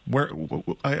from?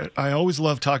 I always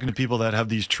love talking to people that have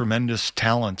these tremendous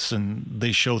talents and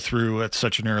they show through at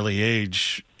such an early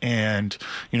age. And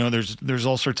there's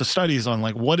all sorts of studies on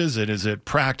what is it? Is it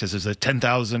practice? Is it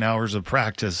 10,000 hours of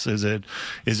practice? Is it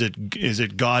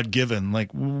God given?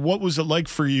 What was it like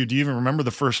for you? Do you even remember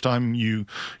the first time you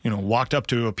walked up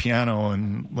to a piano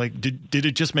and did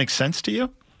it just make sense to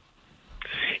you?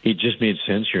 It just made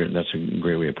sense here. That's a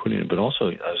great way of putting it. But also,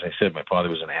 as I said, my father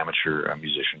was an amateur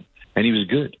musician, and he was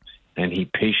good. And he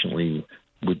patiently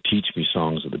would teach me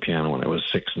songs at the piano when I was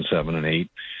 6 and 7 and 8.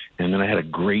 And then I had a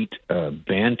great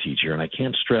band teacher, and I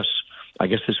can't stress, I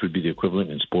guess this would be the equivalent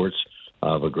in sports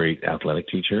of a great athletic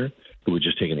teacher who would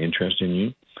just take an interest in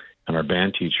you. And our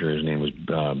band teacher, his name was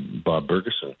Bob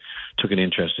Bergeson, took an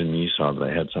interest in me, saw that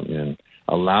I had something, and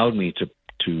allowed me to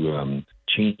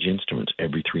change instruments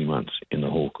every 3 months in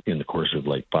the course of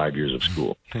 5 years of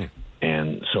school.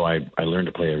 And so I learned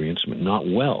to play every instrument, not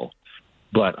well,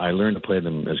 but I learned to play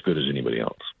them as good as anybody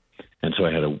else. And so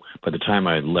by the time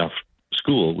I left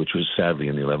school, which was sadly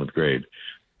in the 11th grade,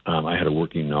 I had a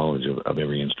working knowledge of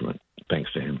every instrument,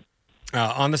 thanks to him.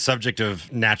 On the subject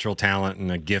of natural talent and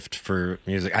a gift for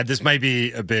music, this might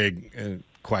be a big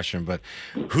question, but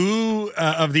who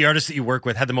of the artists that you work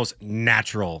with had the most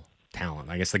natural talent?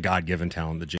 I guess the God-given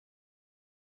talent.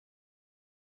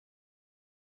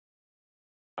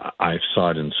 I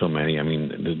saw it in so many. I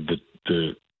mean, I'm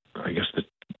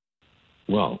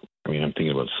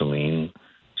thinking about Celine.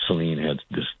 Celine had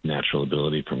this natural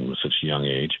ability from such a young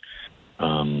age.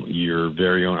 Our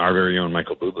very own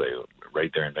Michael Bublé,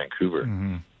 right there in Vancouver.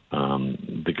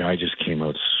 Mm-hmm. The guy just came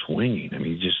out swinging. I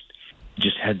mean, he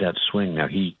just had that swing. Now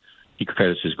he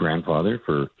credits his grandfather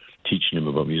for teaching him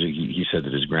about music. He said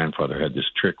that his grandfather had this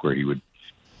trick where he would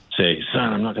say,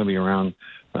 "Son, I'm not going to be around.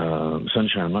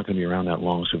 Sunshine, I'm not going to be around that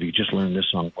long, so if you just learn this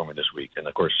song for me this week." And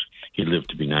of course, he lived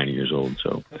to be 90 years old,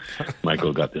 so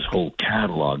Michael got this whole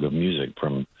catalog of music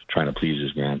from trying to please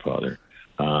his grandfather.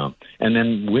 And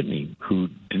then Whitney, who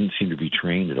didn't seem to be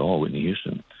trained at all, Whitney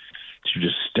Houston, she would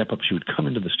just step up. She would come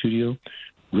into the studio,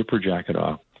 rip her jacket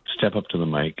off, step up to the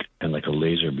mic, and like a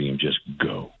laser beam, just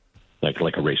go, like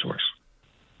a racehorse.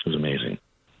 It was amazing.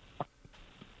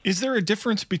 Is there a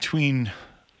difference between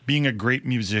being a great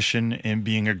musician and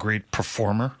being a great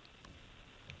performer?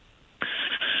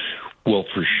 Well,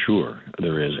 for sure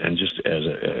there is. And just as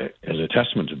a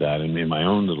testament to that, and in my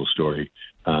own little story,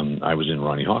 I was in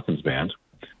Ronnie Hawkins' band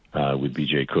with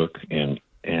B.J. Cook, and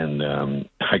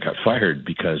I got fired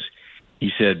because he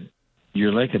said,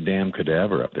 "You're like a damn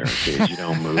cadaver up there on stage. You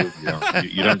don't move.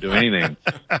 You don't do anything.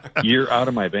 You're out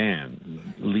of my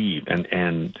band. Leave." And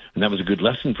that was a good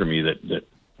lesson for me that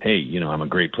hey, I'm a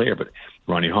great player, but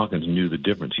Ronnie Hawkins knew the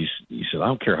difference. He said, "I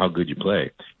don't care how good you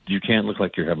play. If you can't look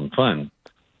like you're having fun,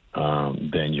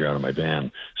 then you're out of my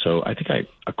band." So I think I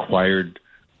acquired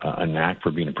a knack for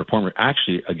being a performer,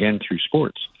 actually, again, through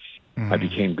sports. Mm-hmm. I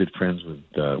became good friends with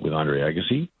Andre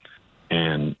Agassi,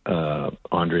 and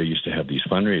Andre used to have these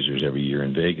fundraisers every year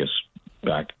in Vegas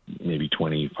back maybe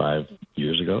 25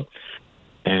 years ago.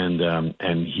 And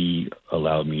he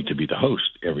allowed me to be the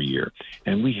host every year.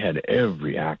 And we had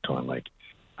every act on,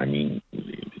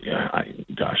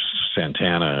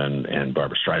 Santana and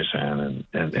Barbra Streisand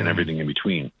and everything in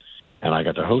between. And I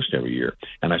got to host every year.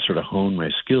 And I sort of honed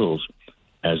my skills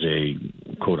as a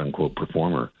quote-unquote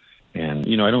performer. And,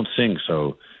 I don't sing,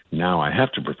 so now I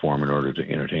have to perform in order to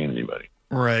entertain anybody.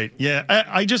 Right. Yeah.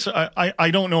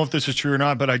 I don't know if this is true or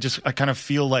not, but I kind of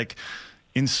feel like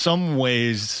in some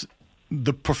ways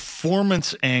the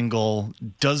performance angle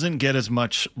doesn't get as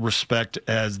much respect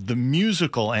as the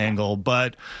musical angle,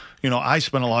 but I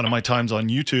spent a lot of my times on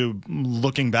YouTube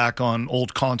looking back on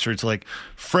old concerts like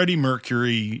Freddie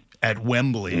Mercury at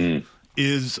Wembley.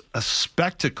 Is a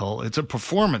spectacle. It's a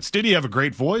performance. Did he have a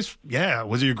great voice? Yeah.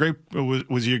 Was he a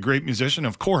great musician?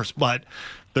 Of course. But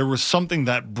there was something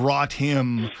that brought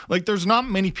him. Like, there's not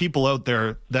many people out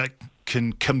there that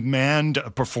can command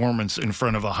a performance in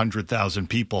front of 100,000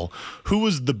 people. Who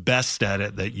was the best at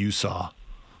it that you saw?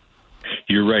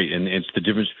 You're right, and it's the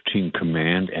difference between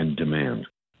command and demand.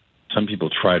 Some people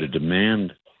try to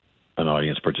demand an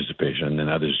audience participation, and then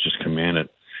others just command it.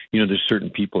 There's certain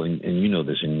people, and you know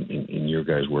this in your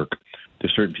guys' work,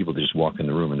 there's certain people that just walk in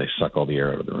the room and they suck all the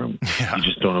air out of the room. Yeah. You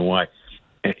just don't know why.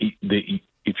 And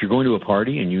if you're going to a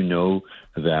party and you know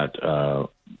that,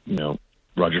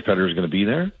 Roger Federer is going to be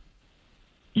there,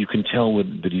 you can tell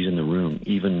that he's in the room,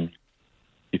 even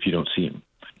if you don't see him.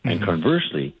 Mm-hmm. And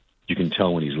conversely, you can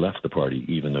tell when he's left the party,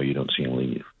 even though you don't see him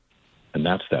leave. And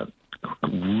that's that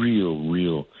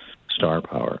real star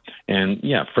power. And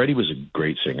yeah, Freddie was a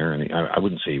great singer, and I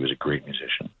wouldn't say he was a great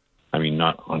musician. I mean,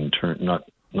 not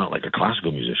like a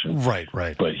classical musician, right.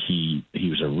 But he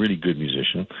was a really good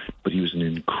musician. But he was an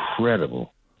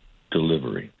incredible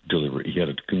delivery. He had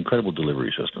an incredible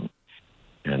delivery system,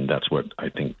 and that's what I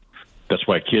think. That's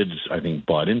why kids, I think,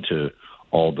 bought into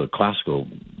all the classical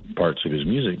parts of his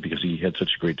music, because he had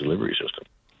such a great delivery system.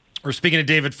 We're speaking to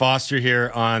David Foster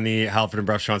here on the Halford and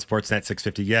Brough show on Sportsnet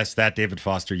 650. Yes, that David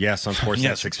Foster. Yes, on Sportsnet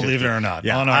yes, 650. Believe it or not,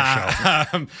 on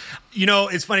our show.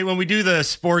 It's funny when we do the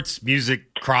sports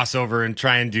music crossover and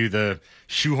try and do the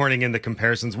shoehorning in the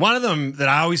comparisons. One of them that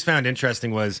I always found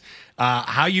interesting was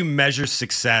how you measure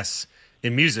success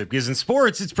in music. Because in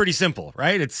sports, it's pretty simple,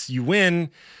 right? It's you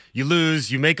win, you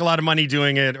lose, you make a lot of money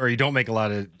doing it, or you don't make a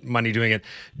lot of money doing it.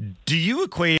 Do you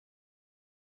equate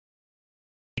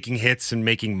making hits and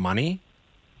making money?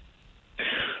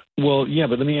 Well, yeah,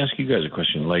 but let me ask you guys a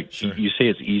question. Like, sure. You say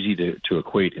it's easy to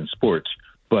equate in sports,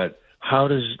 but how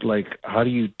do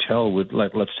you tell with,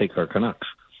 like, let's take our Canucks.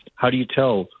 How do you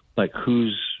tell, like,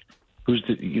 who's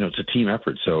the, it's a team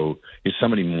effort. So is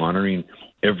somebody monitoring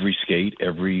every skate,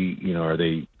 are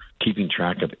they keeping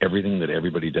track of everything that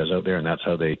everybody does out there, and that's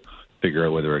how they figure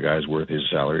out whether a guy's worth his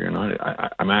salary or not?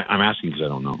 I'm asking because I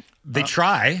don't know. They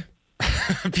try.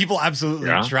 People absolutely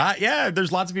try. Yeah,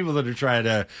 there's lots of people that are trying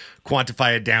to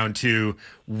quantify it down to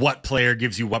what player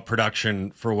gives you what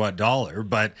production for what dollar.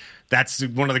 But that's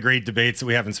one of the great debates that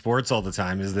we have in sports all the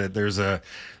time, is that there's a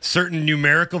certain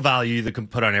numerical value that can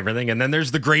put on everything. And then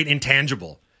there's the great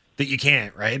intangible that you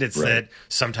can't, right? It's that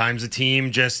sometimes a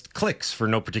team just clicks for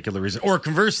no particular reason. Or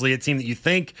conversely, a team that you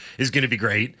think is going to be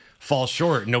great falls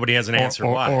short. Nobody has an answer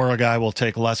why. Or a guy will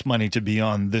take less money to be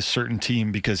on this certain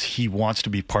team because he wants to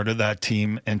be part of that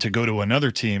team, and to go to another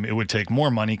team, it would take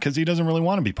more money because he doesn't really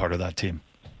want to be part of that team.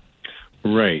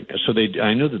 Right. So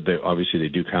I know that they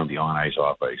do count the on-ice,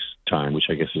 off-ice time, which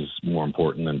I guess is more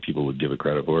important than people would give it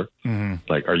credit for. Mm-hmm.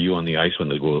 Like, are you on the ice when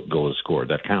the goal is scored?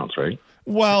 That counts, right?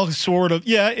 Well, sort of.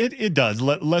 Yeah, it does.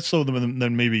 Less so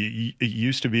than maybe it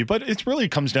used to be. But it really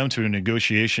comes down to a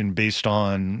negotiation based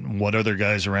on what other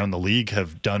guys around the league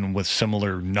have done with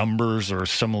similar numbers or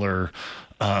similar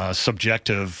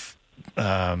subjective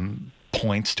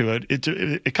points to it.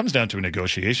 It comes down to a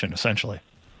negotiation, essentially.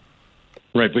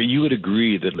 Right, but you would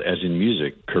agree that, as in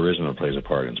music, charisma plays a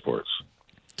part in sports.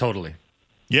 Totally.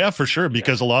 Yeah, for sure,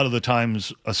 because a lot of the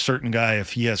times a certain guy,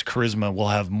 if he has charisma, will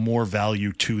have more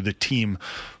value to the team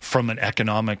from an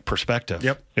economic perspective.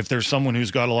 Yep. If there's someone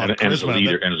who's got a lot of charisma. And as a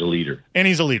leader. And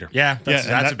he's a leader. Yeah,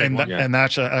 that's a big one. And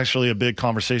that's actually a big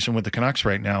conversation with the Canucks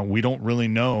right now. We don't really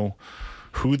know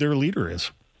who their leader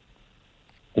is.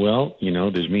 Well,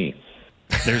 there's me.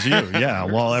 There's you, yeah.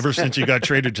 Well, ever since you got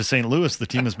traded to St. Louis, the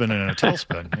team has been in a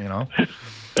tailspin,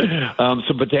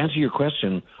 But to answer your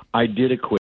question, I did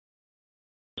equate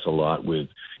a lot with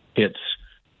hits,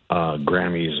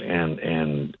 Grammys,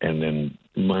 and then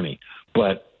money.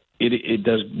 But it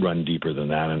does run deeper than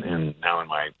that. And now in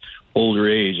my older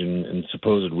age and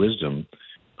supposed wisdom,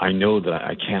 I know that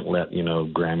I can't let,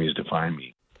 Grammys define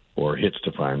me or hits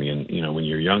define me. And, when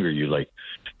you're younger, you're like,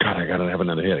 God, I got to have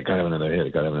another hit. I got to have another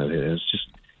hit. And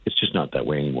it's just not that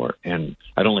way anymore. And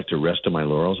I don't like to rest on my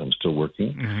laurels. I'm still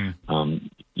working. Mm-hmm.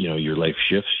 Your life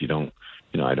shifts.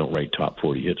 I don't write top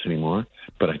 40 hits anymore,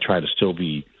 but I try to still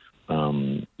be,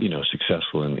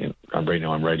 successful. And right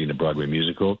now I'm writing a Broadway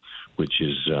musical, which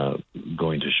is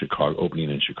going to Chicago, opening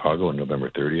in Chicago on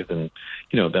November 30th. And,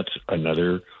 that's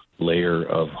another layer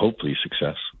of hopefully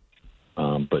success,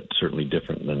 but certainly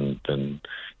different than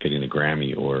getting a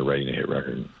Grammy or writing a hit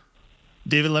record.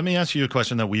 David, let me ask you a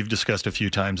question that we've discussed a few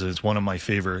times. It's one of my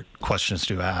favorite questions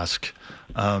to ask.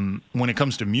 When it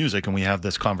comes to music, and we have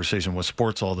this conversation with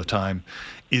sports all the time,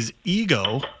 is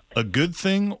ego a good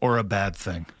thing or a bad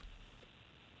thing?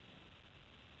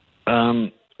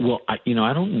 Well, I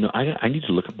don't know. I need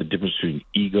to look up the difference between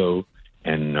ego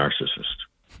and narcissist.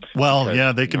 Well, Because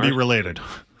yeah, they can be related.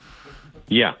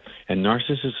 Yeah, and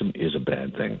narcissism is a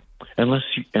bad thing unless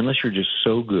you're just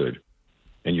so good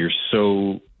and you're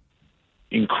so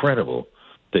incredible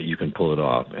that you can pull it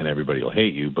off, and everybody will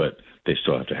hate you, but they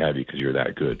still have to have you because you're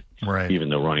that good. Right. Even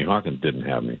though Ronnie Hawkins didn't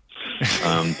have me.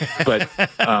 But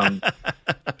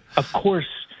of course,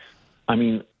 I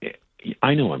mean,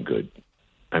 I know I'm good.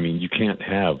 I mean, you can't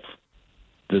have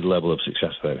the level of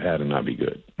success that I've had and not be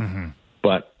good. Mm-hmm.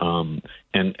 But and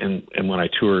when I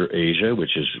tour Asia,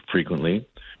 which is frequently,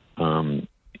 and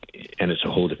it's a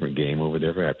whole different game over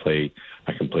there.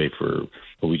 I can play for.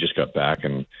 Well, we just got back,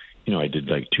 and I did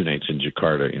like 2 nights in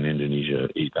Jakarta in Indonesia,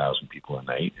 8,000 people a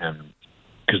night, and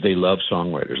because they love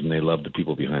songwriters and they love the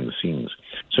people behind the scenes.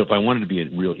 So if I wanted to be a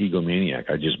real egomaniac,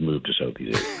 I'd just move to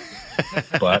Southeast Asia.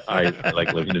 But I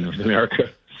like living in North America.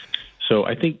 So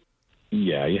I think,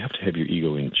 yeah, you have to have your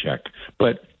ego in check.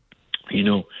 But,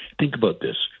 think about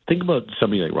this. Think about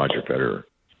somebody like Roger Federer.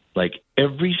 Like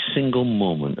every single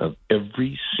moment of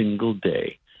every single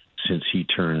day since he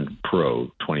turned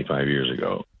pro 25 years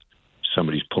ago,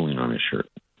 somebody's pulling on his shirt.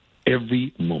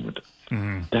 Every moment.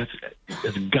 Mm-hmm.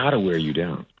 That's got to wear you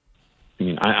down. I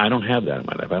mean, I don't have that in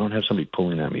my life. I don't have somebody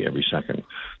pulling at me every second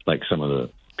like some of the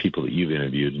people that you've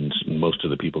interviewed and most of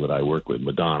the people that I work with,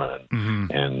 Madonna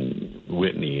and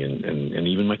Whitney and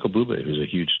even Michael Bublé, who's a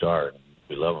huge star. And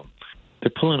we love him.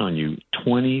 They're pulling on you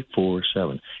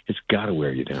 24/7. It's got to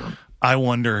wear you down. I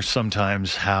wonder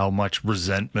sometimes how much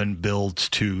resentment builds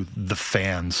to the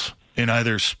fans in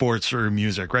either sports or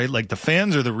music, right? Like the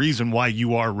fans are the reason why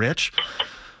you are rich,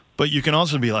 but you can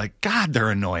also be like, God,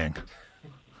 they're annoying.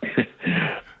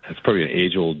 That's probably an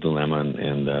age-old dilemma,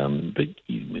 but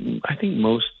I think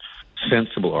most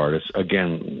sensible artists,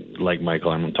 again, like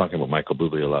Michael, I'm talking about Michael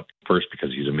Bublé a lot, first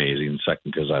because he's amazing,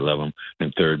 second because I love him,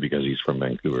 and third because he's from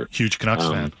Vancouver. Huge Canucks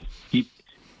fan.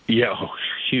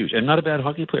 Huge. And not a bad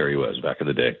hockey player he was back in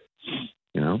the day,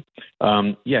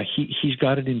 he's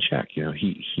got it in check.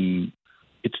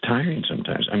 It's tiring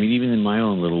sometimes. I mean, even in my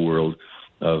own little world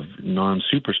of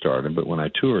non-superstardom, but when I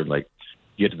toured, like,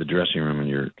 you get to the dressing room and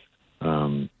you're,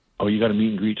 you got a meet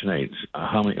and greet tonight.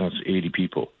 How many? Oh, it's 80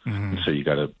 people. Mm-hmm. And so you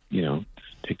got to,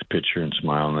 take the picture and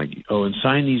smile and like, and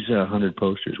sign these 100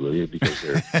 posters, will you? Because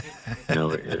they're,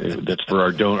 that's for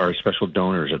our special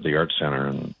donors at the Arts Center,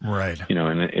 and right.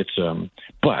 And it's,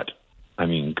 but I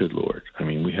mean, good Lord, I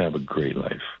mean, we have a great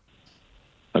life,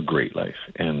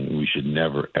 and we should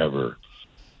never ever,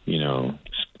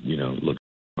 look.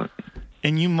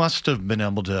 And you must have been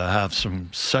able to have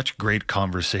such great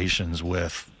conversations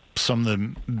with some of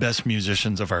the best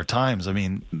musicians of our times. I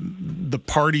mean, the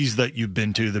parties that you've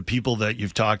been to, the people that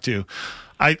you've talked to.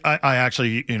 I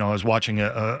actually, I was watching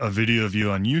a video of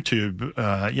you on YouTube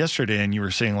yesterday, and you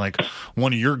were saying like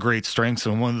one of your great strengths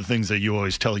and one of the things that you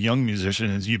always tell young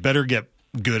musicians is you better get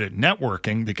good at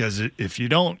networking, because if you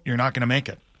don't, you're not going to make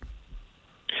it.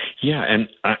 Yeah, and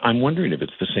I'm wondering if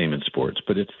it's the same in sports,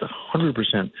 but it's the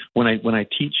 100%. When I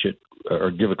teach it or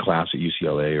give a class at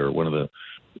UCLA or one of the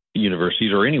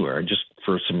universities or anywhere, just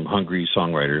for some hungry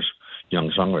songwriters,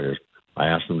 young songwriters, I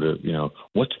ask them to,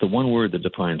 what's the one word that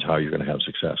defines how you're going to have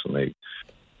success? And they,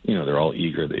 they're all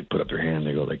eager. They put up their hand.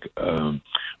 They go like,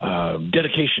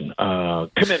 dedication,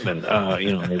 commitment.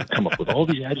 They come up with all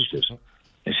these adjectives.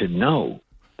 I said, no,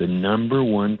 the number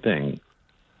one thing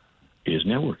is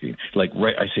networking. Like,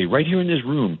 I say, right here in this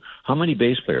room, how many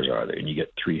bass players are there? And you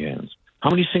get 3 hands. How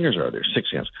many singers are there?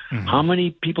 6 hands. Mm-hmm. How many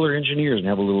people are engineers and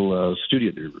have a little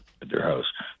studio at their house?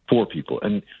 4 people.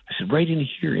 And I said, right in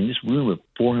here, in this room of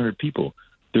 400 people,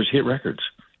 there's hit records.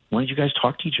 Why don't you guys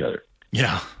talk to each other?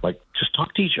 Yeah. Like, just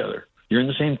talk to each other. You're in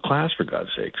the same class, for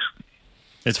God's sakes.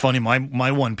 It's funny.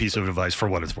 My one piece of advice, for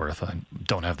what it's worth, I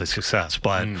don't have the success,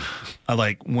 but I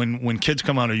like when kids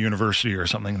come out of university or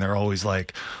something, they're always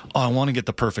like, "Oh, I want to get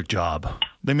the perfect job."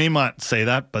 They may not say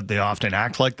that, but they often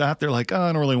act like that. They're like, "Oh,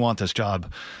 I don't really want this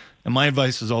job." And my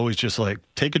advice is always just like,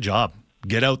 take a job,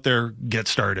 get out there, get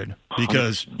started,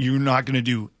 because you're not going to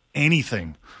do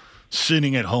anything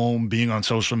sitting at home, being on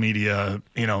social media,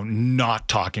 not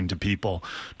talking to people.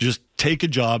 Just take a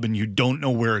job, and you don't know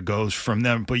where it goes from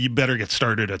them, but you better get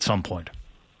started at some point.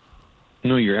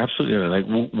 No, you're absolutely right.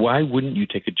 Like, why wouldn't you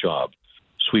take a job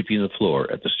sweeping the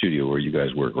floor at the studio where you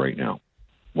guys work right now?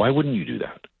 Why wouldn't you do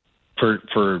that for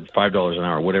 $5 an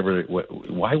hour, whatever?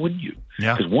 Why wouldn't you?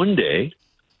 Yeah. Because one day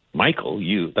Michael,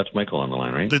 that's Michael on the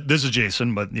line, right? This is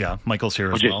Jason, but yeah, Michael's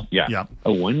here as well. Yeah.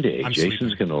 One day,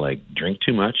 Jason's going to drink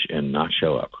too much and not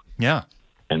show up. Yeah.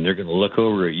 And they're going to look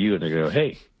over at you and they're going to go,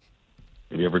 hey,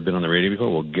 have you ever been on the radio before?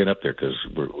 Well, get up there because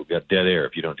we've got dead air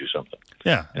if you don't do something.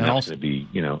 Yeah. And that's going to be,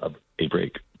 a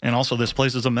break. And also, this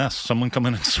place is a mess. Someone come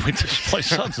in and sweep this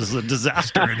place up. This is a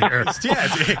disaster in here.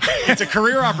 It's a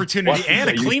career opportunity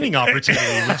and a cleaning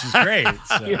opportunity, which is great.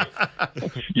 So. Yeah.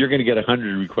 You're going to get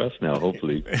 100 requests now,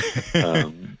 hopefully.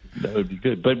 That would be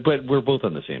good. But we're both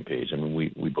on the same page. I mean,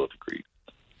 we both agree.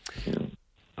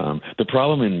 The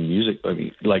problem in music, I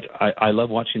mean, I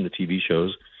love watching the TV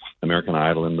shows, American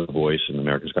Idol and The Voice and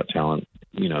America's Got Talent,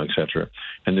 et cetera.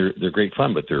 And they're great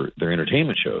fun, but they're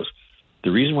entertainment shows. The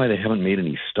reason why they haven't made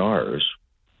any stars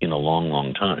in a long,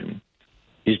 long time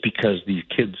is because these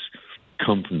kids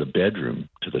come from the bedroom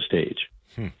to the stage.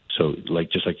 So,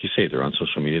 just like you say, they're on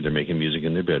social media, they're making music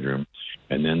in their bedroom,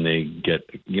 and then they get,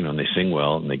 and they sing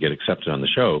well, and they get accepted on the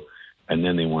show, and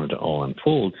then they want it to all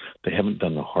unfold. They haven't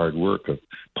done the hard work of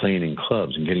playing in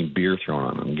clubs and getting beer thrown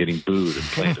on them, and getting booed and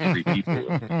playing to free people,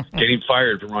 and getting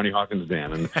fired from Ronnie Hawkins'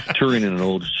 band, and touring in an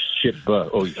old shit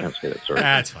bus. Oh, you can't say that, sorry.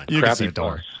 That's fine. You can say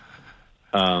bus.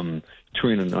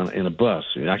 Touring in a bus.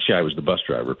 Actually, I was the bus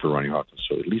driver for Ronnie Hawkins,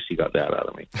 so at least he got that out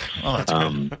of me. Oh, that's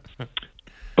good.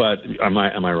 But am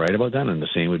I right about that? And the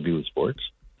same would be with sports?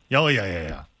 Oh,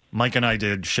 yeah. Mike and I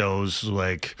did shows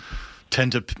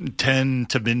 10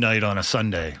 to midnight on a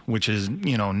Sunday, which is,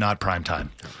 not prime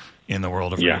time in the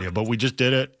world of radio. But we just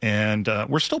did it, and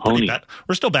we're still pretty bad.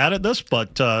 We're still bad at this,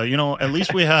 but at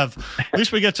least we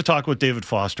get to talk with David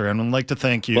Foster, and I'd like to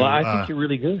thank you. Well, I think you're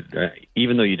really good,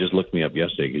 even though you just looked me up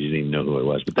yesterday because you didn't even know who I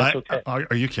was. But that's okay.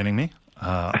 Are you kidding me?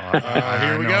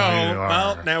 Here we go.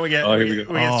 Well, now we get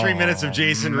 3 minutes of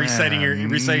Jason reciting your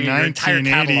entire catalog.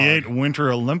 1988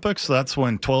 Winter Olympics. That's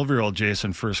when 12-year-old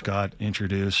Jason first got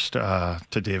introduced to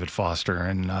David Foster,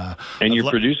 and your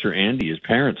producer Andy, his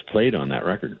parents played on that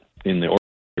record in the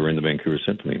Vancouver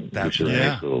Symphony, which is a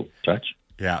nice little touch.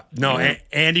 Yeah. No,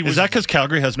 Andy was. Is that because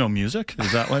Calgary has no music?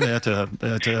 Is that why they had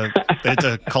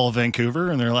to call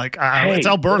Vancouver and they're like, hey, it's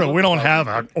Alberta. We don't have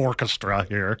an orchestra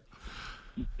here.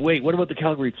 Wait, what about the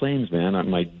Calgary Flames, man?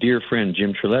 My dear friend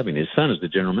Jim Treleving, his son is the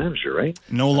general manager, right?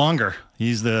 No longer.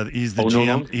 He's the GM.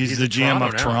 No, he's the GM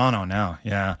of Toronto now.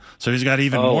 Yeah, so he's got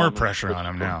even more pressure on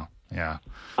him now. Yeah.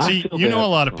 See, a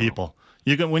lot of people.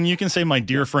 When you can say my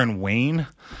dear friend Wayne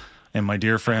and my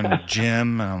dear friend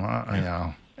Jim.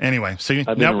 Anyway, see,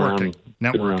 I've been around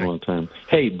a long time.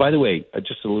 Hey, by the way,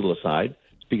 just a little aside.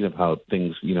 Speaking of how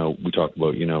things, we talk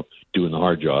about, doing the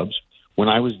hard jobs. When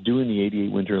I was doing the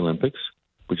 '88 Winter Olympics,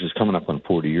 which is coming up on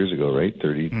 40 years ago, right?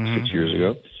 36 years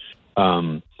ago.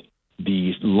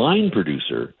 The line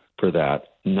producer for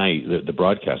that night, the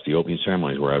broadcast, the opening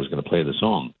ceremonies where I was going to play the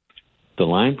song, the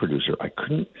line producer, I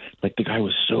couldn't, the guy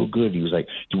was so good. He was like,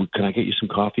 can I get you some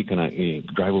coffee? Can I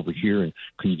drive over here? And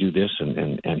can you do this?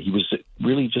 And he was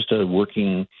really just a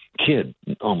working kid,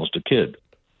 almost a kid.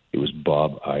 It was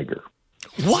Bob Iger.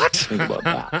 What? Think about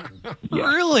that. Yeah.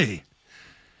 Really?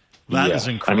 That is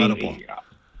incredible.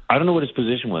 I don't know what his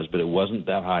position was, but it wasn't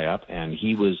that high up, and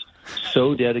he was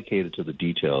so dedicated to the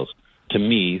details. To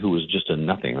me, who was just a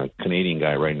nothing, a Canadian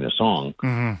guy writing a song,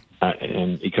 and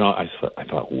I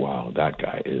thought, wow, that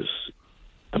guy is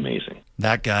amazing.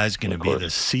 That guy's going to be the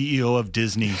CEO of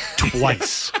Disney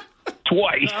twice.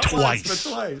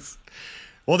 Twice.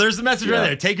 Well, there's the message right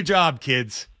there. Take a job,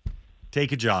 kids.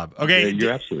 Take a job. Okay. Yeah,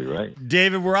 you're absolutely right.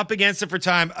 David, we're up against it for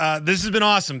time. This has been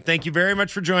awesome. Thank you very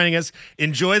much for joining us.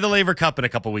 Enjoy the Laver Cup in a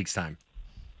couple weeks' time.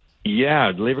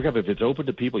 Yeah, the Laver Cup, if it's open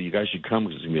to people, you guys should come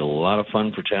because it's going to be a lot of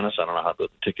fun for tennis. I don't know how the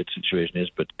ticket situation is,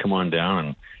 but come on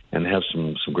down and have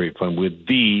some great fun with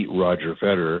the Roger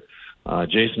Federer.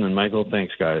 Jason and Michael,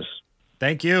 thanks, guys.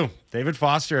 Thank you. David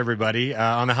Foster, everybody,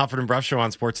 on the Halford and Brough Show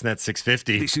on Sportsnet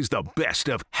 650. This is the best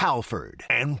of Halford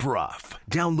and Brough.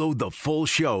 Download the full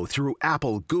show through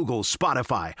Apple, Google,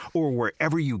 Spotify, or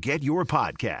wherever you get your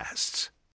podcasts.